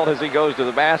fouled as he goes to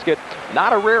the basket.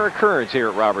 Not a rare occurrence here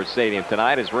at Roberts Stadium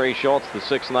tonight as Ray Schultz, the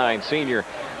 6'9" senior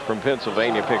from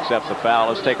Pennsylvania, picks up the foul.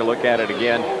 Let's take a look at it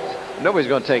again. Nobody's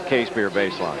going to take Casebier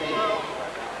baseline.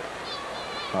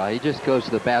 He just goes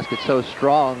to the basket so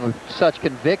strong with such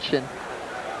conviction.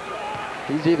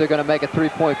 He's either going to make a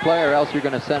three-point play or else you're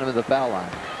going to send him to the foul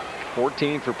line.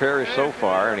 14 for Parrish so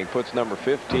far, and he puts number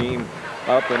 15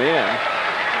 up and in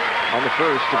on the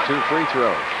first of 2 free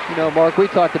throws. You know, Mark, we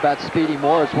talked about Speedy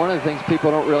Morris. One of the things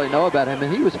people don't really know about him,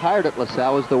 and he was hired at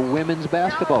LaSalle as the women's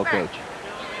basketball coach.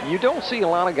 You don't see a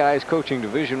lot of guys coaching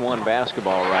Division I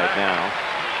basketball right now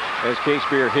as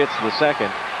Casebier hits the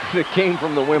second that came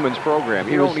from the women's program.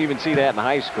 You don't even see that in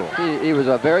high school. He was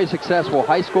a very successful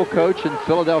high school coach in the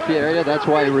Philadelphia area. That's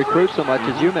why he recruits so much,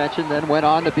 as you mentioned, then went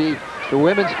on to be the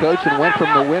women's coach and went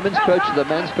from the women's coach to the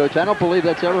men's coach. I don't believe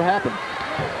that's ever happened.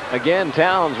 Again,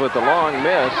 Townes with the long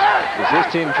miss as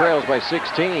his team trails by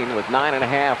 16 with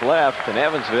 9.5 left, and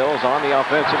Evansville is on the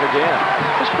offensive again.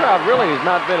 This crowd really has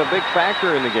not been a big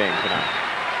factor in the game tonight.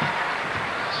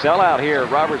 Sellout here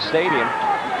at Roberts Stadium,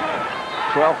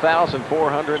 12,411.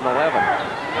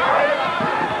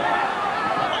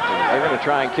 They're going to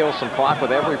try and kill some clock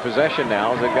with every possession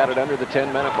now as they've got it under the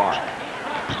 10-minute mark.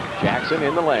 Jackson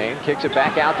in the lane, kicks it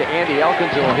back out to Andy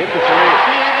Elkins, who will hit the 3.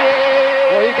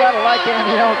 Well, you got to like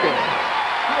Andy Elkins.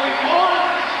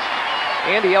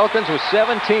 Andy Elkins was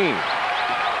 17.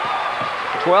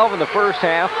 12 in the first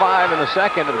half, 5 in the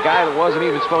second. And the guy that wasn't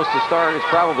even supposed to start is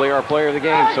probably our player of the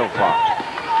game so far.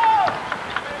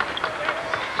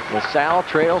 LaSalle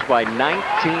trails by 19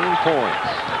 points.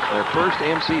 Their first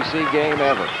MCC game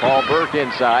ever. Paul Burke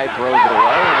inside, throws it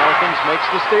away, and Elkins makes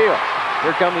the steal.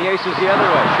 Here come the aces the other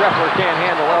way. Schreffler can't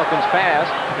handle Elkins' pass,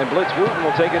 and Blitz Wooten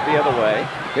will take it the other way.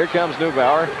 Here comes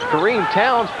Neubauer. Kareem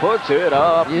Townes puts it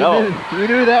up. You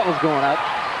knew that was going up.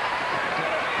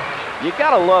 You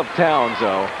gotta love Townes,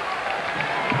 though.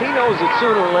 He knows that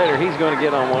sooner or later he's going to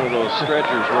get on one of those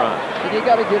stretchers run. And you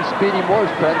got to give Speedy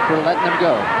Morris credit for letting him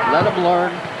go. Let him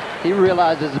learn. He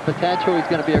realizes the potential. He's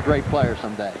going to be a great player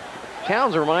someday.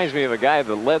 Townes reminds me of a guy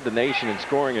that led the nation in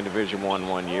scoring in Division I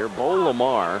one year, Bo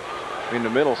Lamar, in the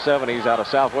middle 70s out of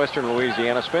southwestern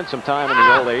Louisiana, spent some time in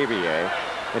the old AVA.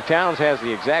 And Townes has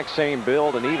the exact same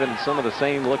build and even some of the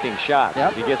same looking shots.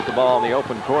 Yep. He gets the ball in the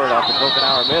open court off the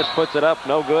Kokenauer miss, puts it up,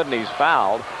 no good, and he's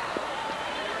fouled.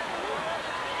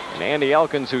 And Andy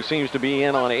Elkins, who seems to be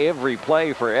in on every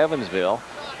play for Evansville,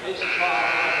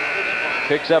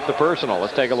 picks up the personal.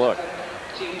 Let's take a look.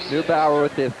 Neubauer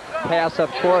with the pass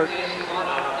up court.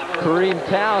 Kareem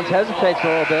Townes hesitates a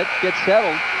little bit, gets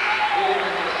settled.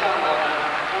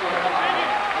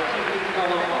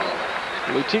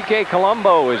 Lutike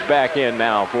Colombo is back in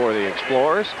now for the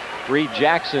Explorers. Reed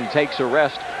Jackson takes a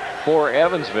rest for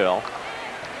Evansville.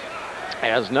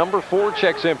 As number 4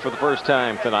 checks in for the first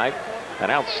time tonight, an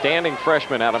outstanding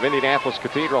freshman out of Indianapolis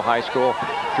Cathedral High School,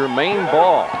 Jermaine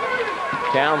Ball.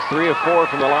 Townes 3 of 4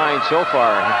 from the line so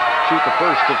far. Shoot the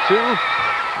first of 2.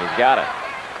 He's got it.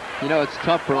 You know, it's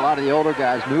tough for a lot of the older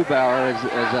guys. Neubauer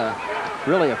is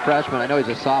really a freshman. I know he's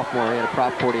a sophomore. He had a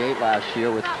Prop 48 last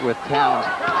year with Townes.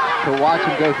 To watch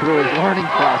him go through his learning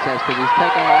process, because he's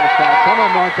taking a lot of shots. Some of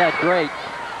them aren't that great.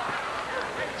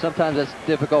 Sometimes it's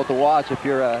difficult to watch if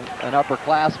you're an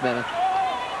upperclassman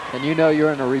and you know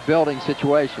you're in a rebuilding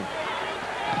situation.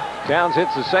 Townes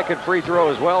hits the second free throw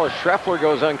as well as Schreffler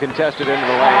goes uncontested into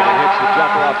the lane and hits the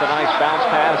jumper off the nice bounce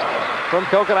pass from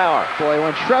Kokenauer. Boy,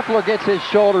 when Schreffler gets his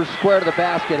shoulders square to the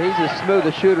basket, he's as smooth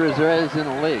a shooter as there is in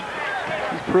the league.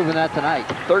 He's proven that tonight.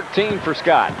 13 for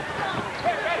Scott.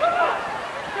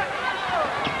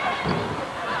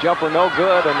 Jumper no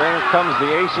good, and there comes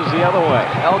the Aces the other way.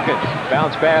 Elkins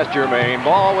bounce past Jermaine.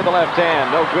 Ball with the left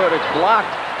hand. No good. It's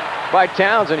blocked by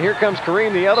Townes, and here comes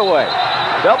Kareem the other way.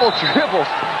 Double dribble.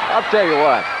 I'll tell you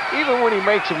what, even when he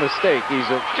makes a mistake, he's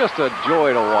just a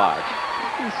joy to watch.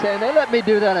 He's saying, they let me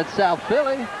do that at South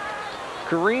Philly.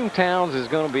 Kareem Townes is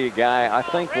going to be a guy I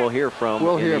think we'll hear from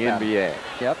in the NBA.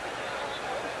 Yep.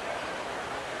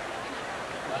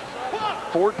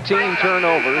 14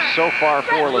 turnovers so far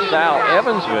for LaSalle.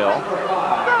 Evansville,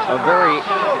 a very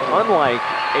unlike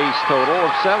Ace total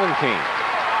of 17.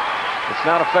 It's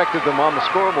not affected them on the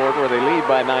scoreboard where they lead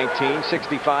by 19,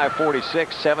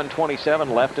 65-46,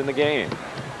 7:27 left in the game.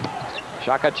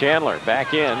 Shaka Chandler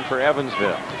back in for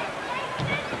Evansville.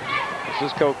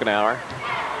 This is Kokenauer,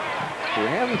 who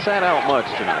hasn't sat out much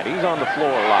tonight. He's on the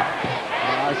floor a lot.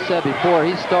 I said before,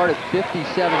 he started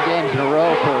 57 games in a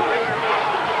row for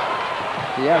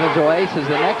the Evansville Aces.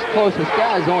 The next closest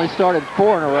guy has only started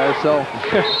 4 in a row, so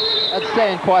that's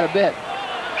saying quite a bit.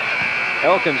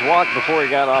 Elkins walked before he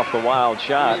got off the wild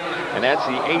shot, and that's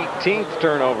the 18th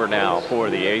turnover now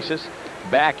for the Aces.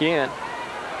 Back in.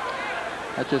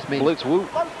 That just means Blitz Woot.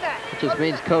 It just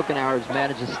means Kokenauer has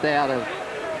managed to stay out of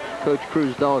Coach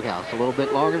Cruz's doghouse a little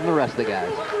bit longer than the rest of the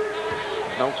guys.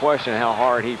 Don't question how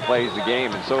hard he plays the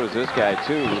game, and so does this guy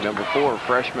too. Number 4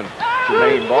 freshman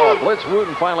Jermaine Ball. Blitz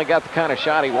Wooten finally got the kind of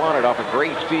shot he wanted off a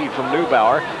great feed from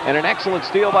Neubauer, and an excellent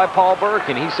steal by Paul Burke,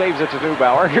 and he saves it to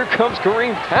Neubauer. Here comes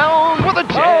Kareem Townes with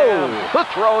a jam, the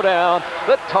throwdown,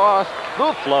 the toss,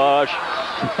 the flush.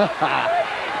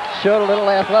 Showed a little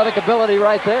athletic ability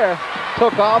right there.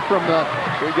 Took off from the...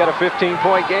 We've got a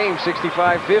 15-point game,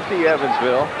 65-50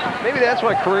 Evansville. Maybe that's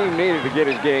what Kareem needed to get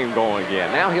his game going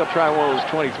again. Now he'll try one of those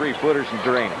 23-footers and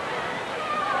drain it.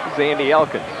 This is Andy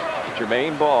Elkins.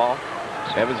 Jermaine Ball.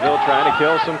 Evansville trying to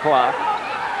kill some clock.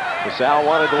 LaSalle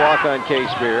wanted to walk on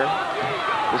Casebier.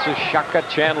 This is Shaka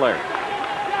Chandler.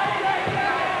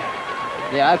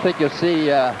 Yeah, I think you'll see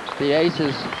the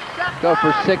Aces go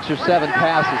for 6 or 7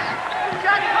 passes.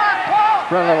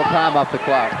 Run a little time off the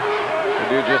clock.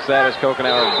 They do just that as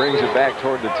Kokenauer brings it back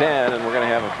toward the 10, and we're going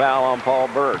to have a foul on Paul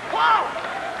Burke.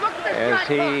 As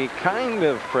he kind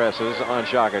of presses on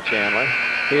Shaka Chandler.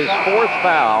 His 4th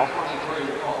foul.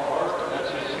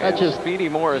 That's just Speedy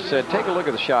Morris said, take a look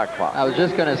at the shot clock. I was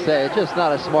just going to say, it's just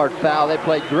not a smart foul. They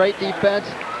played great defense.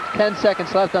 10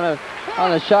 seconds left on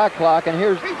the shot clock, and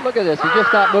here's, look at this. He's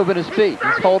just not moving his feet.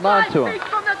 He's holding on to him.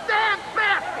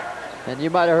 And you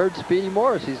might have heard Speedy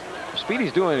Morris.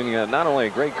 Speedy's doing not only a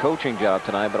great coaching job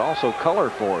tonight, but also color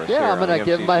for us. Yeah, I'm going to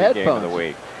give him my headphones. Game of the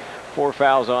week. 4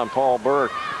 fouls on Paul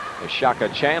Burke. As Shaka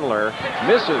Chandler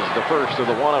misses the first of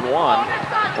the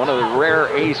one-on-one. One of the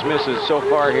rare ace misses so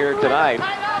far here tonight.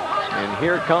 And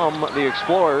here come the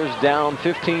Explorers down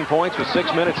 15 points with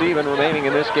 6 minutes even remaining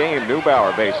in this game.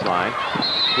 Neubauer baseline.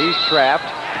 He's trapped,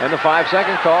 and the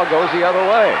 5-second call goes the other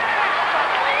way.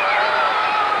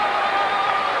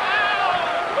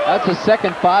 That's a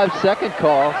second 5-second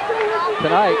call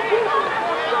tonight.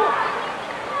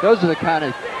 Those are the kind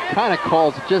of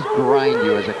calls that just grind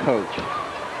you as a coach.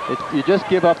 You just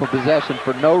give up a possession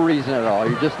for no reason at all.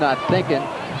 You're just not thinking.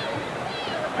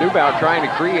 Neubauer trying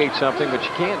to create something, but you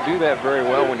can't do that very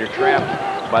well when you're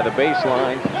trapped by the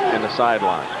baseline and the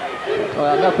sideline.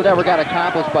 Well, nothing ever got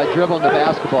accomplished by dribbling the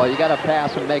basketball. You got to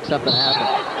pass and make something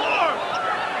happen.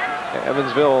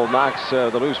 Evansville knocks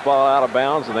the loose ball out of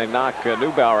bounds, and they knock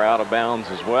Neubauer out of bounds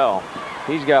as well.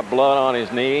 He's got blood on his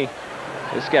knee.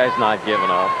 This guy's not giving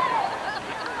up.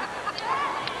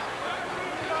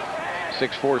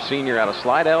 6'4" senior out of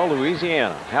Slidell,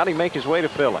 Louisiana. How'd he make his way to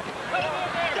Philly?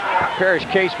 Parrish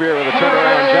Casebier with a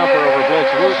turnaround jumper over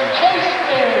Blitz Wooten.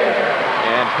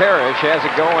 And Parrish has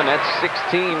it going. That's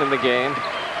 16 in the game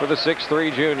for the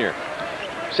 6'3" junior.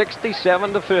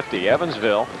 67-50,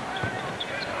 Evansville.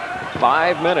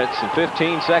 5 minutes and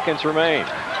 15 seconds remain.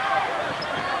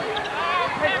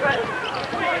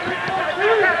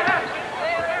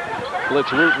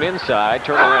 Blitz Wooten inside,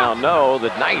 turn around, no. The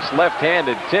nice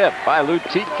left-handed tip by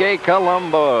Lutike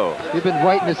Colombo. You've been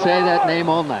waiting to say that name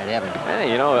all night, haven't you? Hey,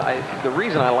 you know, the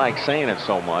reason I like saying it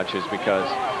so much is because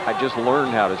I just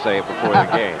learned how to say it before the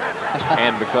game,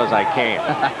 and because I can.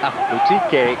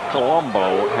 Lutike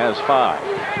Colombo has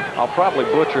 5. I'll probably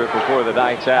butcher it before the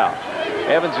night's out.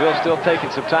 Evansville still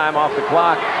taking some time off the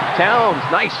clock. Townes,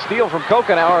 nice steal from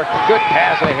Kokenauer. Good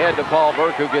pass ahead to Paul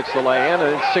Burke, who gets the lay-in,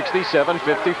 and it's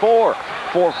 67-54.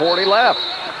 4:40 left.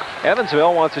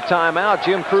 Evansville wants a timeout.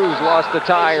 Jim Cruz lost the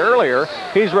tie earlier.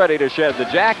 He's ready to shed the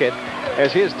jacket,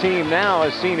 as his team now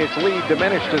has seen its lead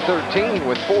diminish to 13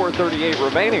 with 4:38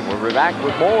 remaining. We'll be back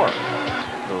with more.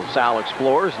 The Salle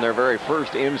Explorers in their very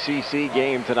first MCC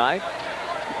game tonight.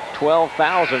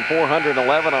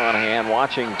 12,411 on hand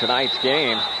watching tonight's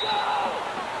game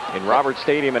in Roberts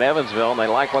Stadium in Evansville, and they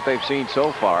like what they've seen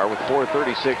so far with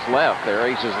 4:36 left. Their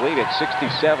Aces lead at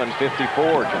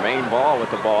 67-54. Jermaine Ball with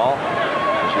the ball.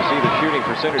 As you see, the shooting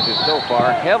percentages so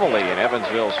far heavily in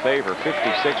Evansville's favor,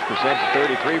 56% to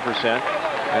 33%.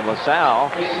 And LaSalle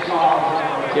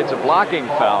gets a blocking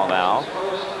foul now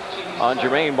on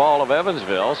Jermaine Ball of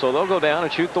Evansville, so they'll go down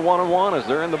and shoot the 1-on-1 as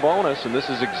they're in the bonus, and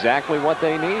this is exactly what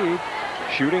they need.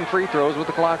 Shooting free throws with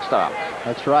the clock stop.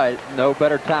 That's right. No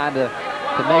better time to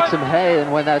make some hay than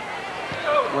when that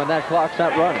clock's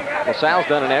not running. LaSalle's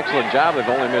done an excellent job. They've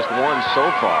only missed 1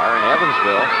 so far, and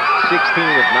Evansville 16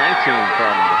 of 19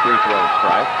 from the free throw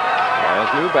stripe. As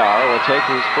Neubauer will take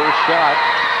his first shot,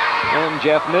 and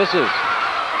Jeff misses.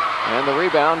 And the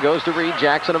rebound goes to Reed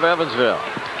Jackson of Evansville.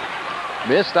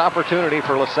 Missed opportunity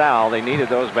for LaSalle. They needed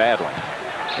those badly.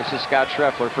 This is Scott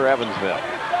Schreffler for Evansville.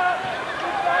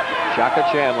 Shaka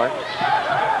Chandler.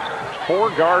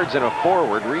 4 guards and a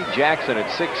forward. Reed Jackson at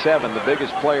 6'7", the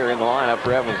biggest player in the lineup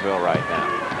for Evansville right now.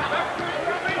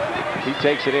 He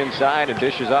takes it inside and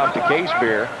dishes off to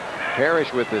Casebier.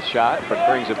 Parrish with the shot, but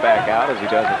brings it back out as he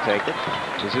doesn't take it.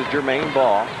 This is Jermaine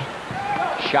Ball.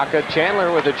 Shaka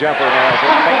Chandler with a jumper now.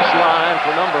 Baseline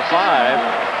for number 5.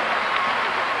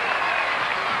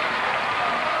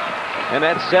 And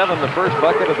that's 7, the first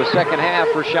bucket of the second half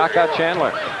for Shaka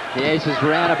Chandler. The Aces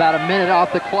ran about a minute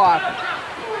off the clock.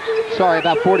 Sorry,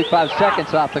 about 45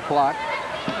 seconds off the clock.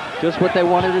 Just what they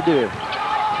wanted to do.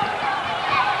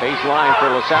 Baseline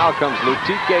for LaSalle comes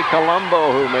Lutike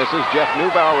Colombo, who misses. Jeff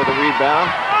Neubauer with a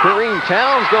rebound. Kareem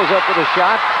Townes goes up with a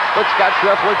shot, but Scott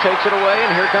Schreffler takes it away,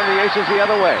 and here come the Aces the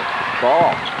other way.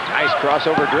 Ball, nice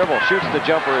crossover dribble, shoots the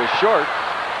jumper is short,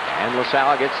 and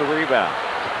LaSalle gets the rebound.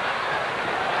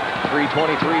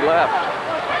 3:23 left.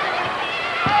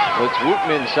 Blitz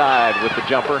Wooten inside with the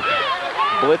jumper.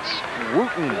 Blitz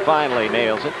Wooten finally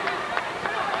nails it.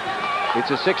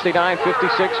 It's a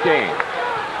 69-56 game.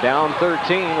 Down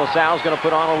 13, LaSalle's going to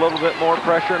put on a little bit more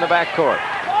pressure in the backcourt.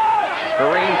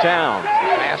 Kareem Townes,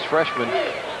 fast freshman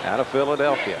out of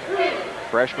Philadelphia.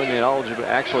 Freshman ineligible,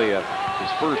 actually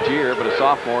his first year, but a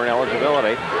sophomore in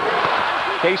eligibility.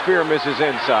 Casebier misses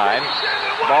inside.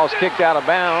 Ball's kicked out of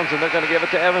bounds, and they're going to give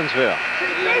it to Evansville.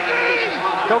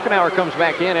 Kokenauer comes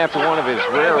back in after one of his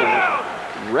rare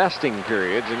resting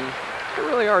periods, and they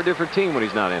really are a different team when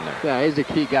he's not in there. Yeah, he's a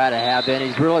key guy to have in.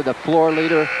 He's really the floor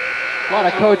leader. A lot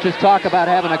of coaches talk about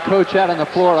having a coach out on the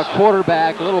floor, a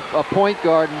quarterback, a point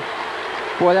guard. And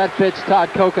boy, that fits Todd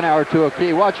Kokenauer to a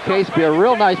key. Watch Casebier, a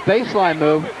real nice baseline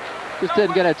move. Just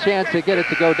didn't get a chance to get it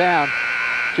to go down.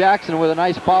 Jackson with a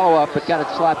nice follow-up, but got it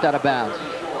slapped out of bounds.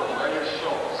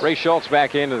 Ray Schultz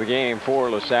back into the game for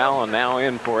LaSalle, and now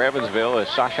in for Evansville is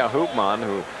Sasha Hoopman,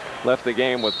 who left the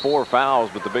game with 4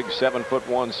 fouls, but the big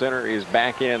 7'1" center is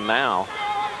back in now.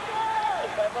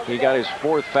 He got his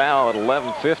 4th foul at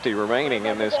 11:50 remaining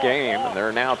in this game, and there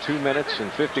are now 2 minutes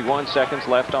and 51 seconds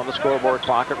left on the scoreboard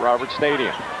clock at Roberts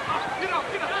Stadium.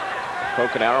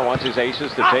 Kokenauer wants his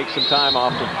Aces to take some time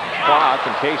off the clock,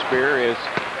 and Casebier is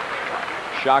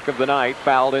shock of the night,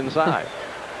 fouled inside.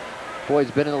 Boy,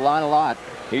 he's been in the line a lot.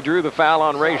 He drew the foul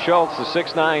on Ray Schultz, the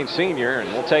 6'9" senior,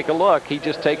 and we'll take a look. He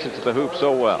just takes it to the hoop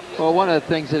so well. Well, one of the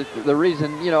things, the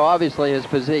reason, you know, obviously his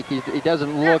physique, he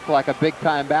doesn't look like a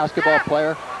big-time basketball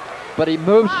player, but he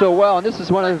moves so well, and this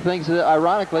is one of the things that,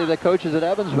 ironically, the coaches at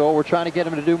Evansville were trying to get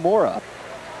him to do more of.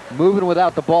 moving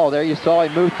without the ball. There you saw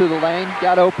he moved through the lane,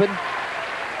 got open,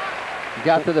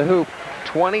 got to the hoop.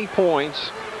 20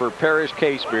 points for Parrish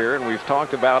Casebier, and we've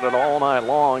talked about it all night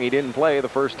long. He didn't play the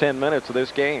first 10 minutes of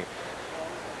this game.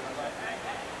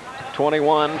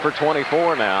 21 for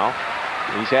 24 now.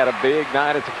 He's had a big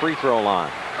night at the free throw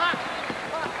line.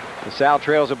 The Salle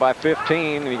trails it by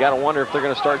 15, and you got to wonder if they're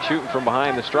going to start shooting from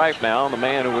behind the stripe now. And the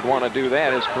man who would want to do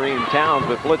that is Kareem Townes,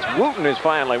 but Blitz Wooten is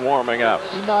finally warming up.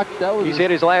 He's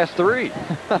hit his last 3.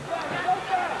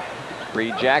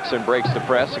 Reed Jackson breaks the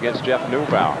press against Jeff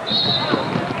Neubauer.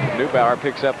 Neubauer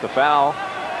picks up the foul.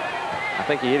 I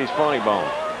think he hit his funny bone.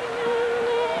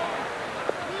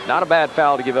 Not a bad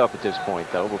foul to give up at this point,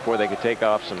 though, before they could take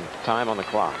off some time on the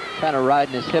clock. Kind of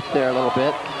riding his hip there a little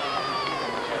bit.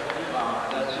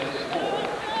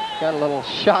 Got a little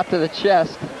shot to the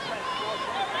chest.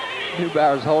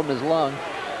 Neubauer's holding his lung.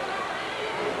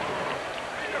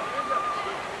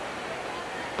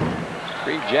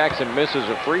 Reed Jackson misses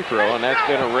a free throw, and that's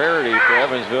been a rarity for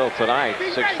Evansville tonight.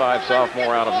 6'5"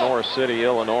 sophomore out of Norris City,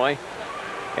 Illinois,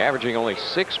 averaging only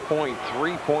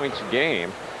 6.3 points a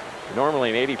game. Normally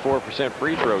an 84%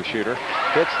 free throw shooter.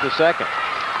 Hits the second.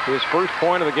 His first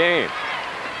point of the game.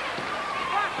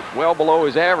 Well below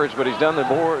his average, but he's done the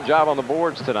job on the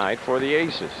boards tonight for the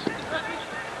Aces.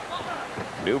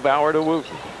 Neubauer to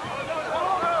Wooten.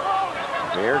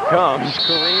 Here comes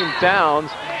Kareem Townes,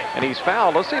 and he's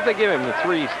fouled. Let's see if they give him the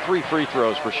three free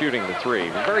throws for shooting the 3.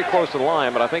 He's very close to the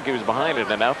line, but I think he was behind it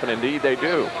enough, and indeed they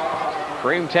do.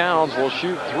 Kareem Townes will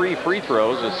shoot 3 free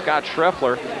throws as Scott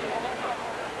Schreffler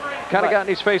kind of got in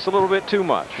his face a little bit too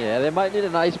much. Yeah, they might need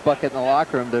an ice bucket in the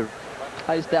locker room to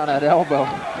ice down that elbow.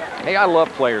 Hey, I love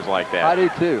players like that. I do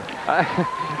too.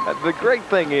 The great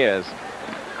thing is,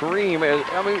 Kareem,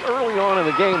 I mean, early on in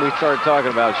the game we started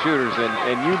talking about shooters,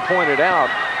 and you pointed out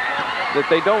that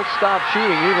they don't stop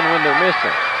shooting even when they're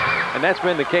missing. And that's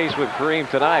been the case with Kareem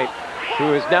tonight,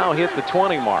 who has now hit the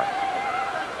 20 mark.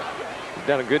 He's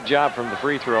done a good job from the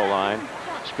free throw line.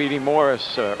 Speedy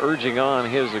Morris urging on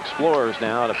his Explorers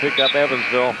now to pick up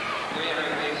Evansville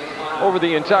over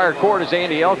the entire court as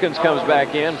Andy Elkins comes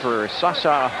back in for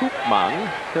Sasha Hoopman.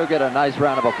 He'll get a nice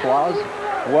round of applause.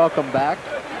 Welcome back.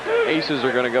 Aces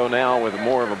are going to go now with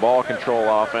more of a ball control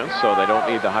offense, so they don't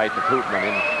need the height of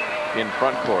Hoopman in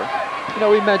front court. You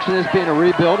know, we mentioned this being a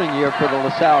rebuilding year for the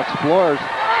LaSalle Explorers.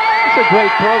 It's a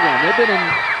great program. They've been in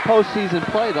postseason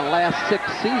play the last 6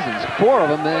 seasons, 4 of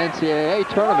them in the NCAA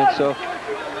tournament, so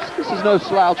this is no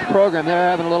slouch program. They're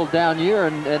having a little down year,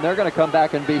 and they're going to come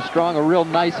back and be strong. A real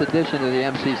nice addition to the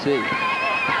MCC.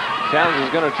 Townes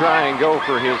is going to try and go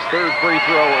for his 3rd free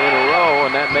throw in a row,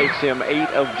 and that makes him 8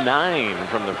 of 9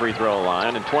 from the free throw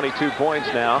line, and 22 points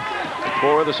now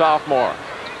for the sophomore.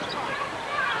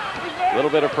 A little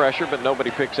bit of pressure, but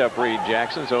nobody picks up Reed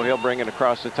Jackson, so he'll bring it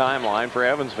across the timeline for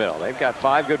Evansville. They've got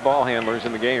 5 good ball handlers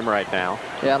in the game right now.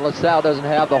 Yeah, and LaSalle doesn't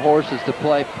have the horses to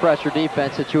play pressure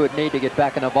defense that you would need to get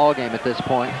back in a ball game at this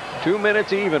point. 2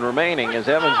 minutes even remaining as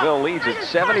Evansville leads it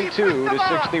 72 to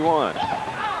 61.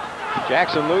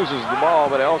 Jackson loses the ball,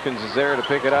 but Elkins is there to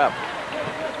pick it up.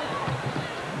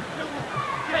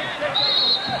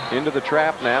 Into the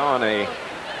trap now on a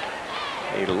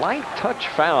light touch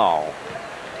foul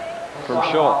from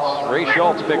Schultz. Ray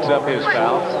Schultz picks up his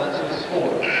foul.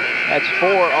 That's 4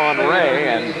 on Ray,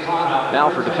 and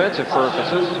now for defensive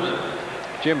purposes,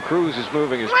 Jim Cruz is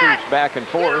moving his troops back and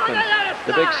forth, and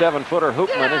the big 7-footer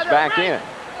Hoopman is back in.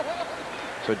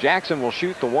 So Jackson will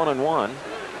shoot the 1-and-1.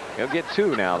 He'll get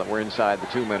 2 now that we're inside the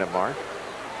 2-minute mark.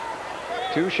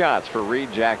 2 shots for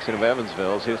Reed Jackson of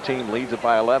Evansville as his team leads it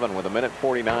by 11 with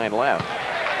 1:49 left.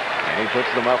 And he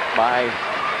puts them up by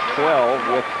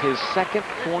 12 with his 2nd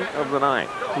point of the night.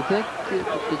 You think, you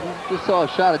just saw a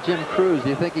shot of Jim Cruz, do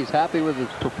you think he's happy with his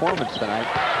performance tonight?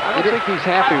 I think he's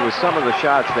happy with some of the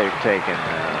shots they've taken.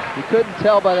 You couldn't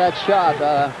tell by that shot.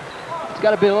 He's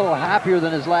got to be a little happier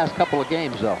than his last couple of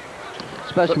games, though,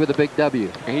 especially with a big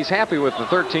W. He's happy with the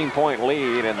 13-point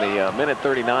lead and the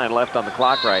 1:39 left on the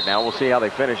clock right now. We'll see how they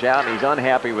finish out, and he's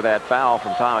unhappy with that foul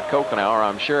from Todd Kokenauer,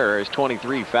 I'm sure. His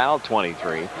 23 fouled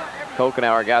 23.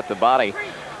 Kokenauer got the body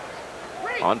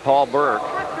on Paul Burke.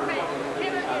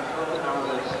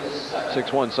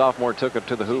 6'1" sophomore took it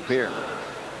to the hoop here.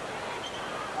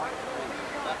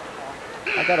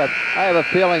 I have a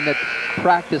feeling that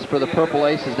practice for the Purple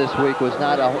Aces this week was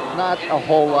not a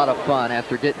whole lot of fun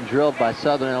after getting drilled by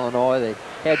Southern Illinois. They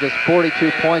had just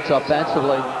 42 points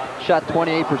offensively, shot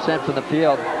 28% from the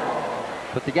field.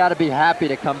 But they got to be happy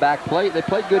to come back. They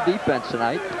played good defense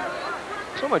tonight.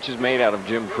 So much is made out of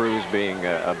Jim Cruz being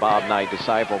a Bob Knight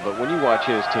disciple, but when you watch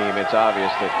his team, it's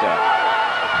obvious that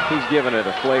he's given it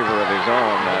a flavor of his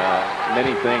own.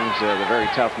 Many things, the very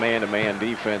tough man-to-man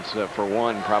defense, for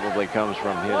one, probably comes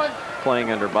from his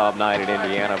playing under Bob Knight at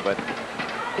Indiana, but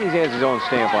he has his own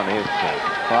stamp on his team.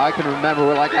 Well, I can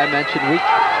remember, like I mentioned, we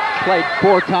played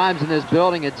 4 times in this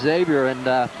building at Xavier, and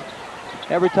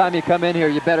every time you come in here,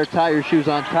 you better tie your shoes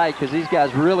on tight because these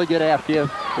guys really get after you.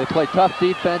 They play tough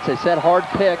defense. They set hard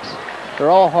picks. They're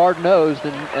all hard-nosed,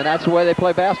 and that's the way they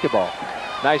play basketball.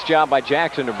 Nice job by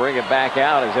Jackson to bring it back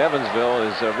out as Evansville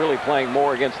is really playing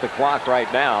more against the clock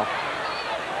right now.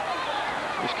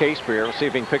 Here's Casebier. We'll see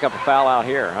if he can pick up a foul out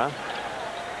here, huh?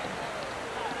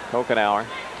 Kokenauer.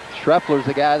 Schreffler's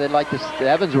the guy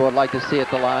Evansville would like to see at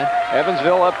the line.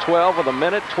 Evansville up 12 with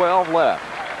 1:12 left.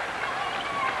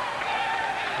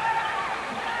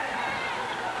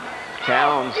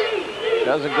 Townes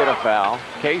doesn't get a foul.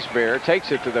 Casebier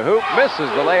takes it to the hoop, misses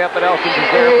the layup, but Elkins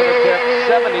is there for the tip.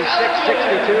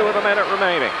 76-62 with a minute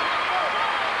remaining.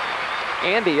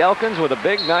 Andy Elkins with a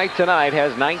big night tonight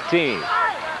has 19.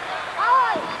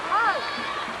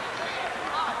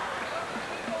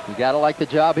 You gotta like the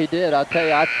job he did. I'll tell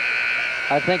you, I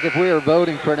think if we were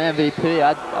voting for an MVP,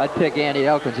 I'd pick Andy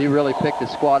Elkins. He really picked the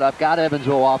squad up, got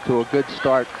Evansville off to a good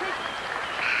start.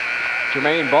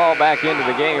 Jermaine Ball back into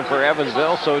the game for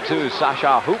Evansville. So too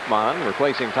Sasha Hoopman,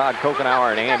 replacing Todd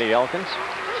Kokenauer and Andy Elkins.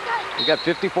 We've got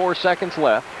 54 seconds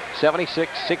left.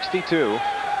 76-62.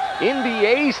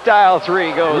 NBA style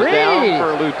 3 goes down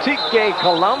for Lutique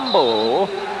Colombo.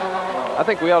 I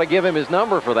think we ought to give him his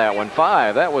number for that one.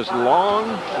 5. That was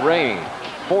long range.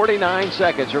 49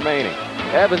 seconds remaining.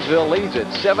 Evansville leads it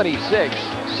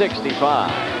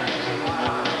 76-65.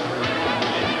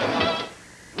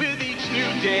 With each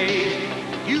new day,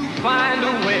 you find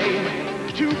a way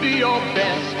to be your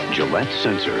best. Gillette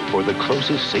Sensor for the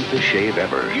closest, safest shave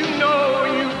ever. You know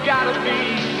you gotta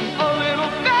be a little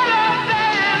better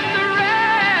than the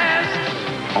rest.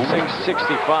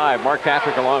 6:65. Mark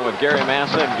Patrick along with Gary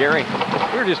Massa. And Gary,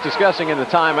 we were just discussing in the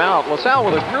timeout, LaSalle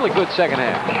with a really good second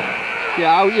half.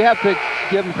 Yeah, you have to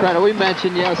give them credit. We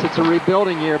mentioned, yes, it's a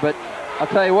rebuilding year, but I'll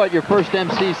tell you what, your first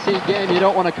MCC game, you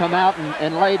don't want to come out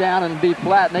and lay down and be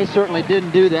flat, and they certainly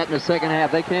didn't do that in the second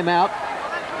half. They came out,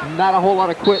 not a whole lot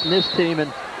of quitting this team,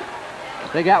 and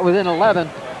they got within 11.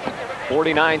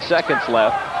 49 seconds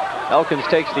left. Elkins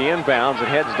takes the inbounds and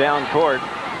heads down court.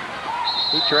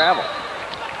 He traveled,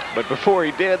 but before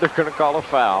he did, they're going to call a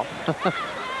foul.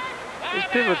 His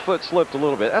pivot foot slipped a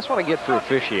little bit. That's what I get for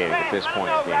officiating at this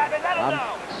point in the game. I'm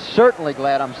certainly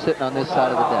glad I'm sitting on this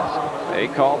side of the desk. They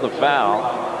called the foul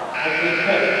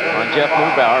on Jeff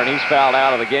Neubauer, and he's fouled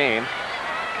out of the game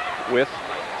with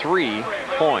 3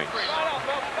 points.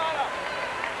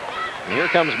 And here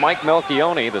comes Mike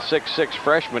Melchione, the 6'6"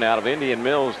 freshman out of Indian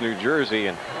Mills, New Jersey.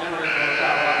 And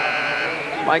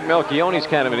Mike Melchione's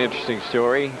kind of an interesting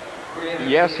story.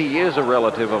 Yes, he is a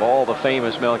relative of all the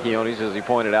famous Melchiones, as he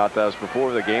pointed out to us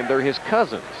before the game. They're his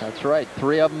cousins. That's right.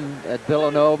 3 of them at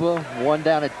Villanova, 1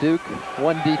 down at Duke,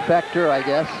 1 defector, I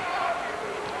guess.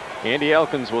 Andy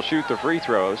Elkins will shoot the free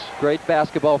throws. Great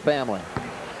basketball family.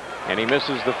 And he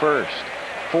misses the first.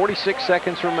 46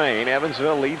 seconds remain.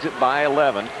 Evansville leads it by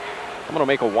 11. I'm going to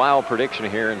make a wild prediction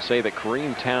here and say that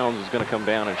Kareem Townes is going to come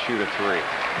down and shoot a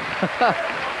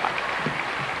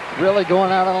 3. Really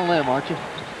going out on a limb, aren't you?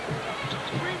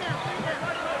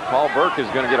 Paul Burke is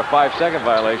going to get a 5-second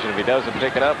violation if he doesn't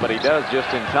pick it up, but he does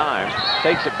just in time.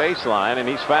 Takes it baseline, and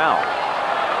he's fouled.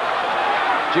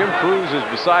 Jim Cruz is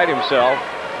beside himself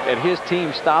at his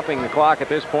team stopping the clock at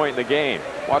this point in the game.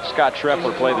 Watch Scott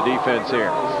Schreffler play the defense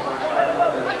here.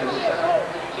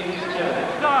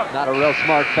 Not a real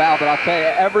smart foul, but I'll tell you,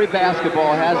 every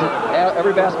basketball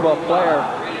player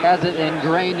has it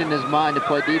ingrained in his mind to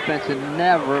play defense and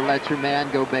never let your man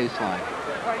go baseline.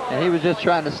 And he was just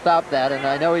trying to stop that, and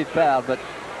I know he fouled, but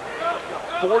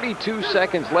 42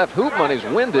 seconds left. Hoopman is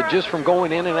winded just from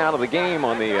going in and out of the game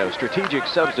on the strategic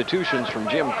substitutions from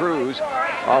Jim Cruz,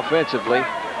 offensively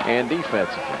and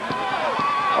defensively.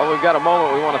 Well, we've got a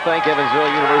moment. We want to thank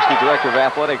Evansville University Director of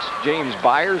Athletics James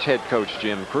Byers, head coach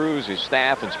Jim Cruz, his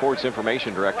staff, and sports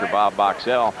information director Bob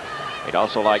Boxell. We'd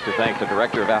also like to thank the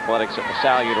Director of Athletics at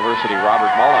LaSalle University,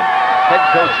 Robert Mullen,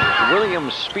 head coach William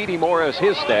Speedy Morris,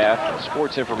 his staff, and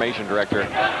sports information director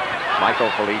Michael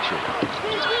Felici.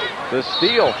 The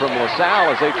steal from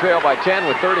LaSalle as they trail by 10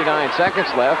 with 39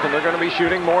 seconds left, and they're going to be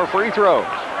shooting more free throws.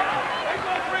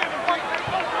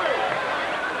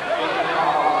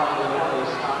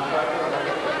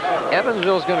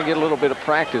 Evansville's going to get a little bit of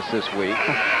practice this week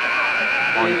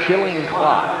on killing the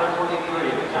clock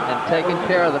and taking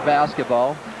care of the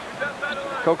basketball.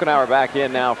 Kokenauer back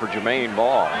in now for Jermaine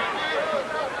Ball.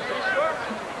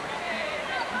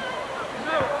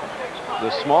 The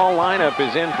small lineup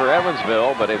is in for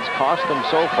Evansville, but it's cost them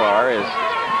so far as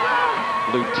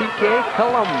Lutike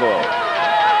Colombo.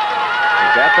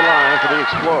 He's at the line for the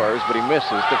Explorers, but he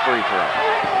misses the free throw.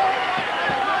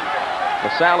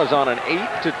 LaSalle is on an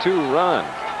 8-2 run.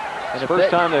 It's the first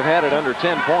time they've had it under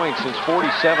 10 points since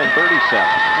 47-37.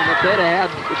 And if they'd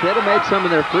have made some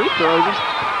of their free throws, it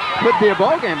could be a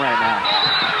ball game right now.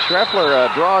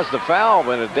 Schreffler draws the foul,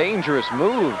 but a dangerous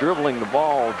move, dribbling the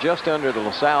ball just under the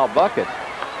LaSalle bucket.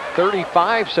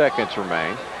 35 seconds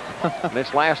remain. And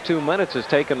this last 2 minutes has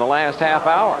taken the last half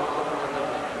hour.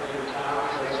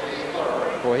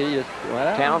 Boy, he is.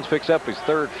 Well, Townes picks up his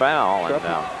third foul, and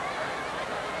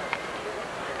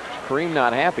Kareem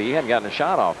not happy. He hadn't gotten a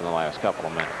shot off in the last couple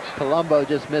of minutes. Colombo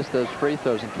just missed those free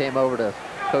throws and came over to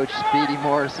Coach Speedy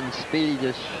Morris, and Speedy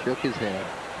just shook his head.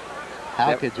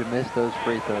 How could you miss those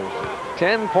free throws?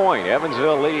 10-point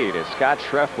Evansville lead as Scott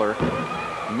Schreffler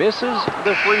misses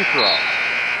the free throw.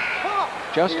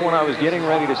 Just when I was getting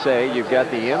ready to say you've got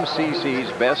the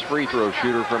MCC's best free throw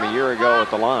shooter from a year ago at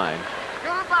the line,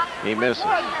 he misses.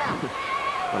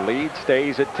 The lead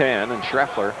stays at 10, and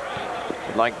Schreffler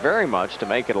would like very much to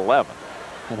make it 11.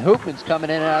 And Hoopman's coming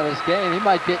in and out of this game. He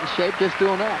might get in shape just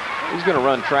doing that. He's going to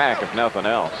run track if nothing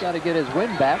else. Got to get his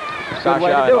wind back. Stock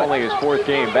shot, only his fourth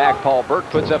game back. Paul Burke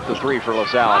puts up the three for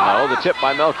LaSalle. No. The tip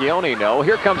by Melchione. No.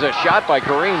 Here comes a shot by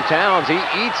Kareem Townes. He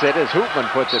eats it as Hoopman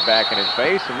puts it back in his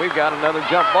face, and we've got another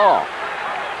jump ball.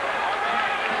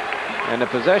 And the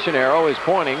possession arrow is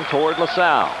pointing toward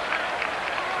LaSalle.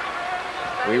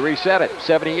 We reset it.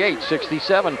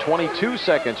 78-67. 22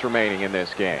 seconds remaining in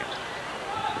this game.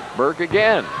 Burke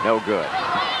again. No good.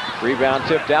 Rebound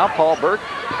tipped out. Paul Burke.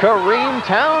 Kareem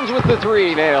Townes with the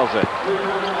three. Nails it.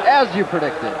 As you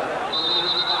predicted. Oh,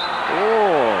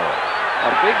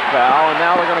 a big foul, and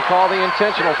now they're going to call the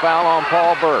intentional foul on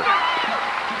Paul Burke.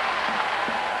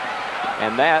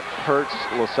 And that hurts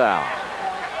LaSalle.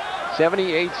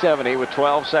 78-70 with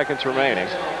 12 seconds remaining.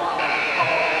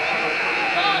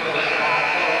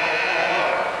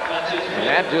 And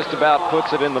that just about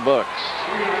puts it in the books.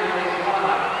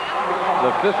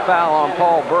 The fifth foul on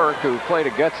Paul Burke, who played a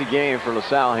gutsy game for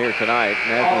LaSalle here tonight,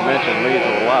 and as we mentioned, leads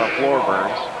with a lot of floor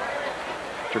burns.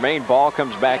 Jermaine Ball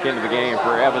comes back into the game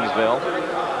for Evansville.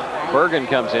 Bergen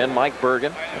comes in, Mike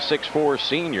Bergen, a 6'4"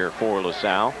 senior for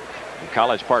LaSalle in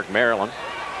College Park, Maryland,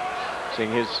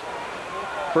 seeing his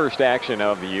first action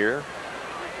of the year.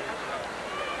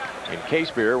 And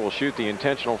Casebier will shoot the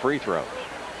intentional free throws.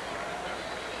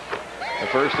 The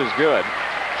first is good.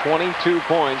 22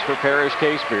 points for Parrish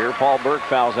Casebier. Paul Burke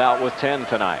fouls out with 10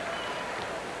 tonight.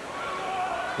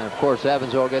 And of course,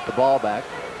 Evansville will get the ball back.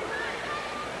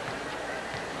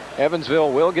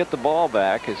 Evansville will get the ball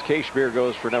back as Casebier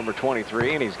goes for number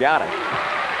 23, and he's got it.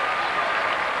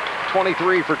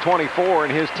 23 for 24,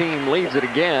 and his team leads it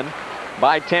again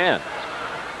by 10.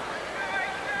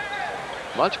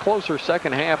 Much closer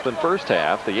second half than first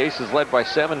half. The Aces led by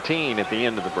 17 at the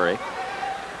end of the break.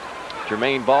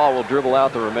 Jermaine Ball will dribble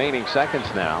out the remaining seconds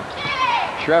now.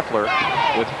 Schreffler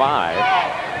with 5.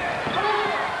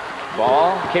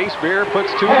 Ball, Casebier puts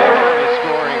 2 more on his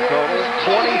scoring total.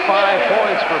 25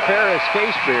 points for Parrish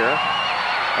Casebier,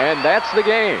 and that's the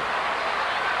game.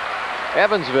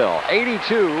 Evansville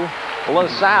 82,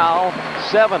 LaSalle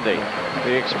 70.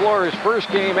 The Explorers'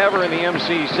 first game ever in the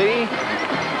MCC,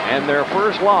 and their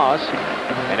first loss.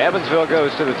 And Evansville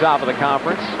goes to the top of the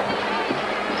conference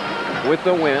with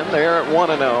the win. They're at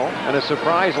 1-0, and a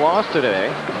surprise loss today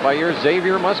by your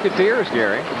Xavier Musketeers,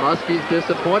 Gary. The Muskies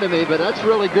disappointed me, but that's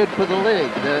really good for the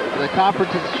league. The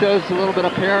conference shows a little bit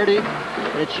of parity.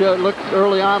 It looked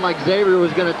early on like Xavier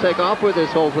was going to take off with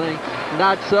this whole thing.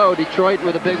 Not so. Detroit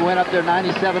with a big win up there,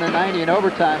 97-90 in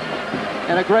overtime,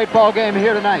 and a great ball game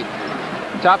here tonight.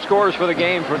 Top scorers for the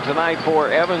game for tonight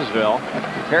for Evansville.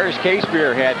 Parrish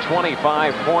Casebier had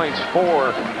 25 points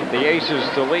for the Aces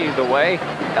to lead the way.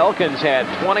 Elkins had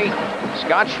 20.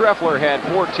 Scott Schreffler had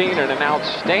 14 in an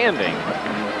outstanding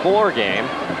floor game.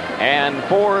 And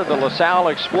for the LaSalle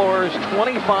Explorers,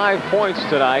 25 points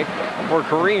tonight for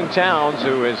Kareem Townes,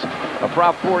 who is a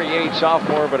Prop 48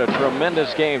 sophomore, but a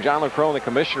tremendous game. John LaCrone, the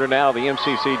commissioner now of the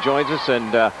MCC, joins us,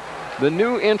 and the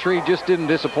new entry just didn't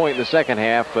disappoint in the second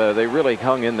half. They really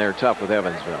hung in there tough with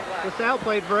Evansville. LaSalle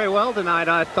played very well tonight,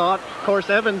 I thought. Of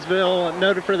course, Evansville,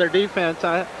 noted for their defense.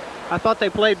 I thought they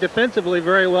played defensively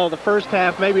very well the first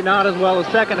half, maybe not as well as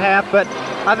second half, but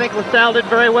I think LaSalle did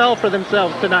very well for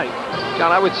themselves tonight.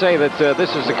 John, I would say that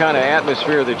this is the kind of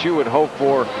atmosphere that you would hope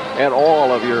for at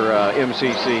all of your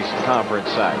MCC conference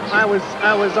sites. I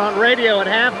was on radio at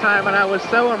halftime, and I was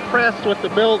so impressed with the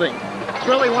building. It's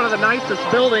really one of the nicest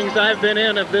buildings I've been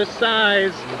in of this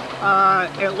size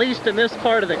at least in this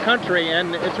part of the country,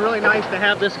 and it's really nice to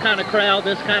have this kind of crowd,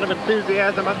 this kind of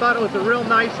enthusiasm. I thought it was a real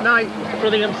nice night for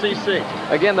the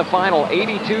MCC. Again, the final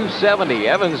 82-70.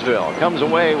 Evansville comes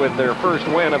away with their first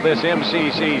win of this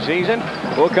MCC season.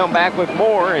 We'll come back with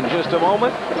more in just a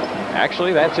moment.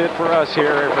 Actually, that's it for us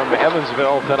here from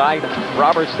Evansville tonight.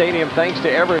 Roberts Stadium, thanks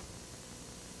to everyone.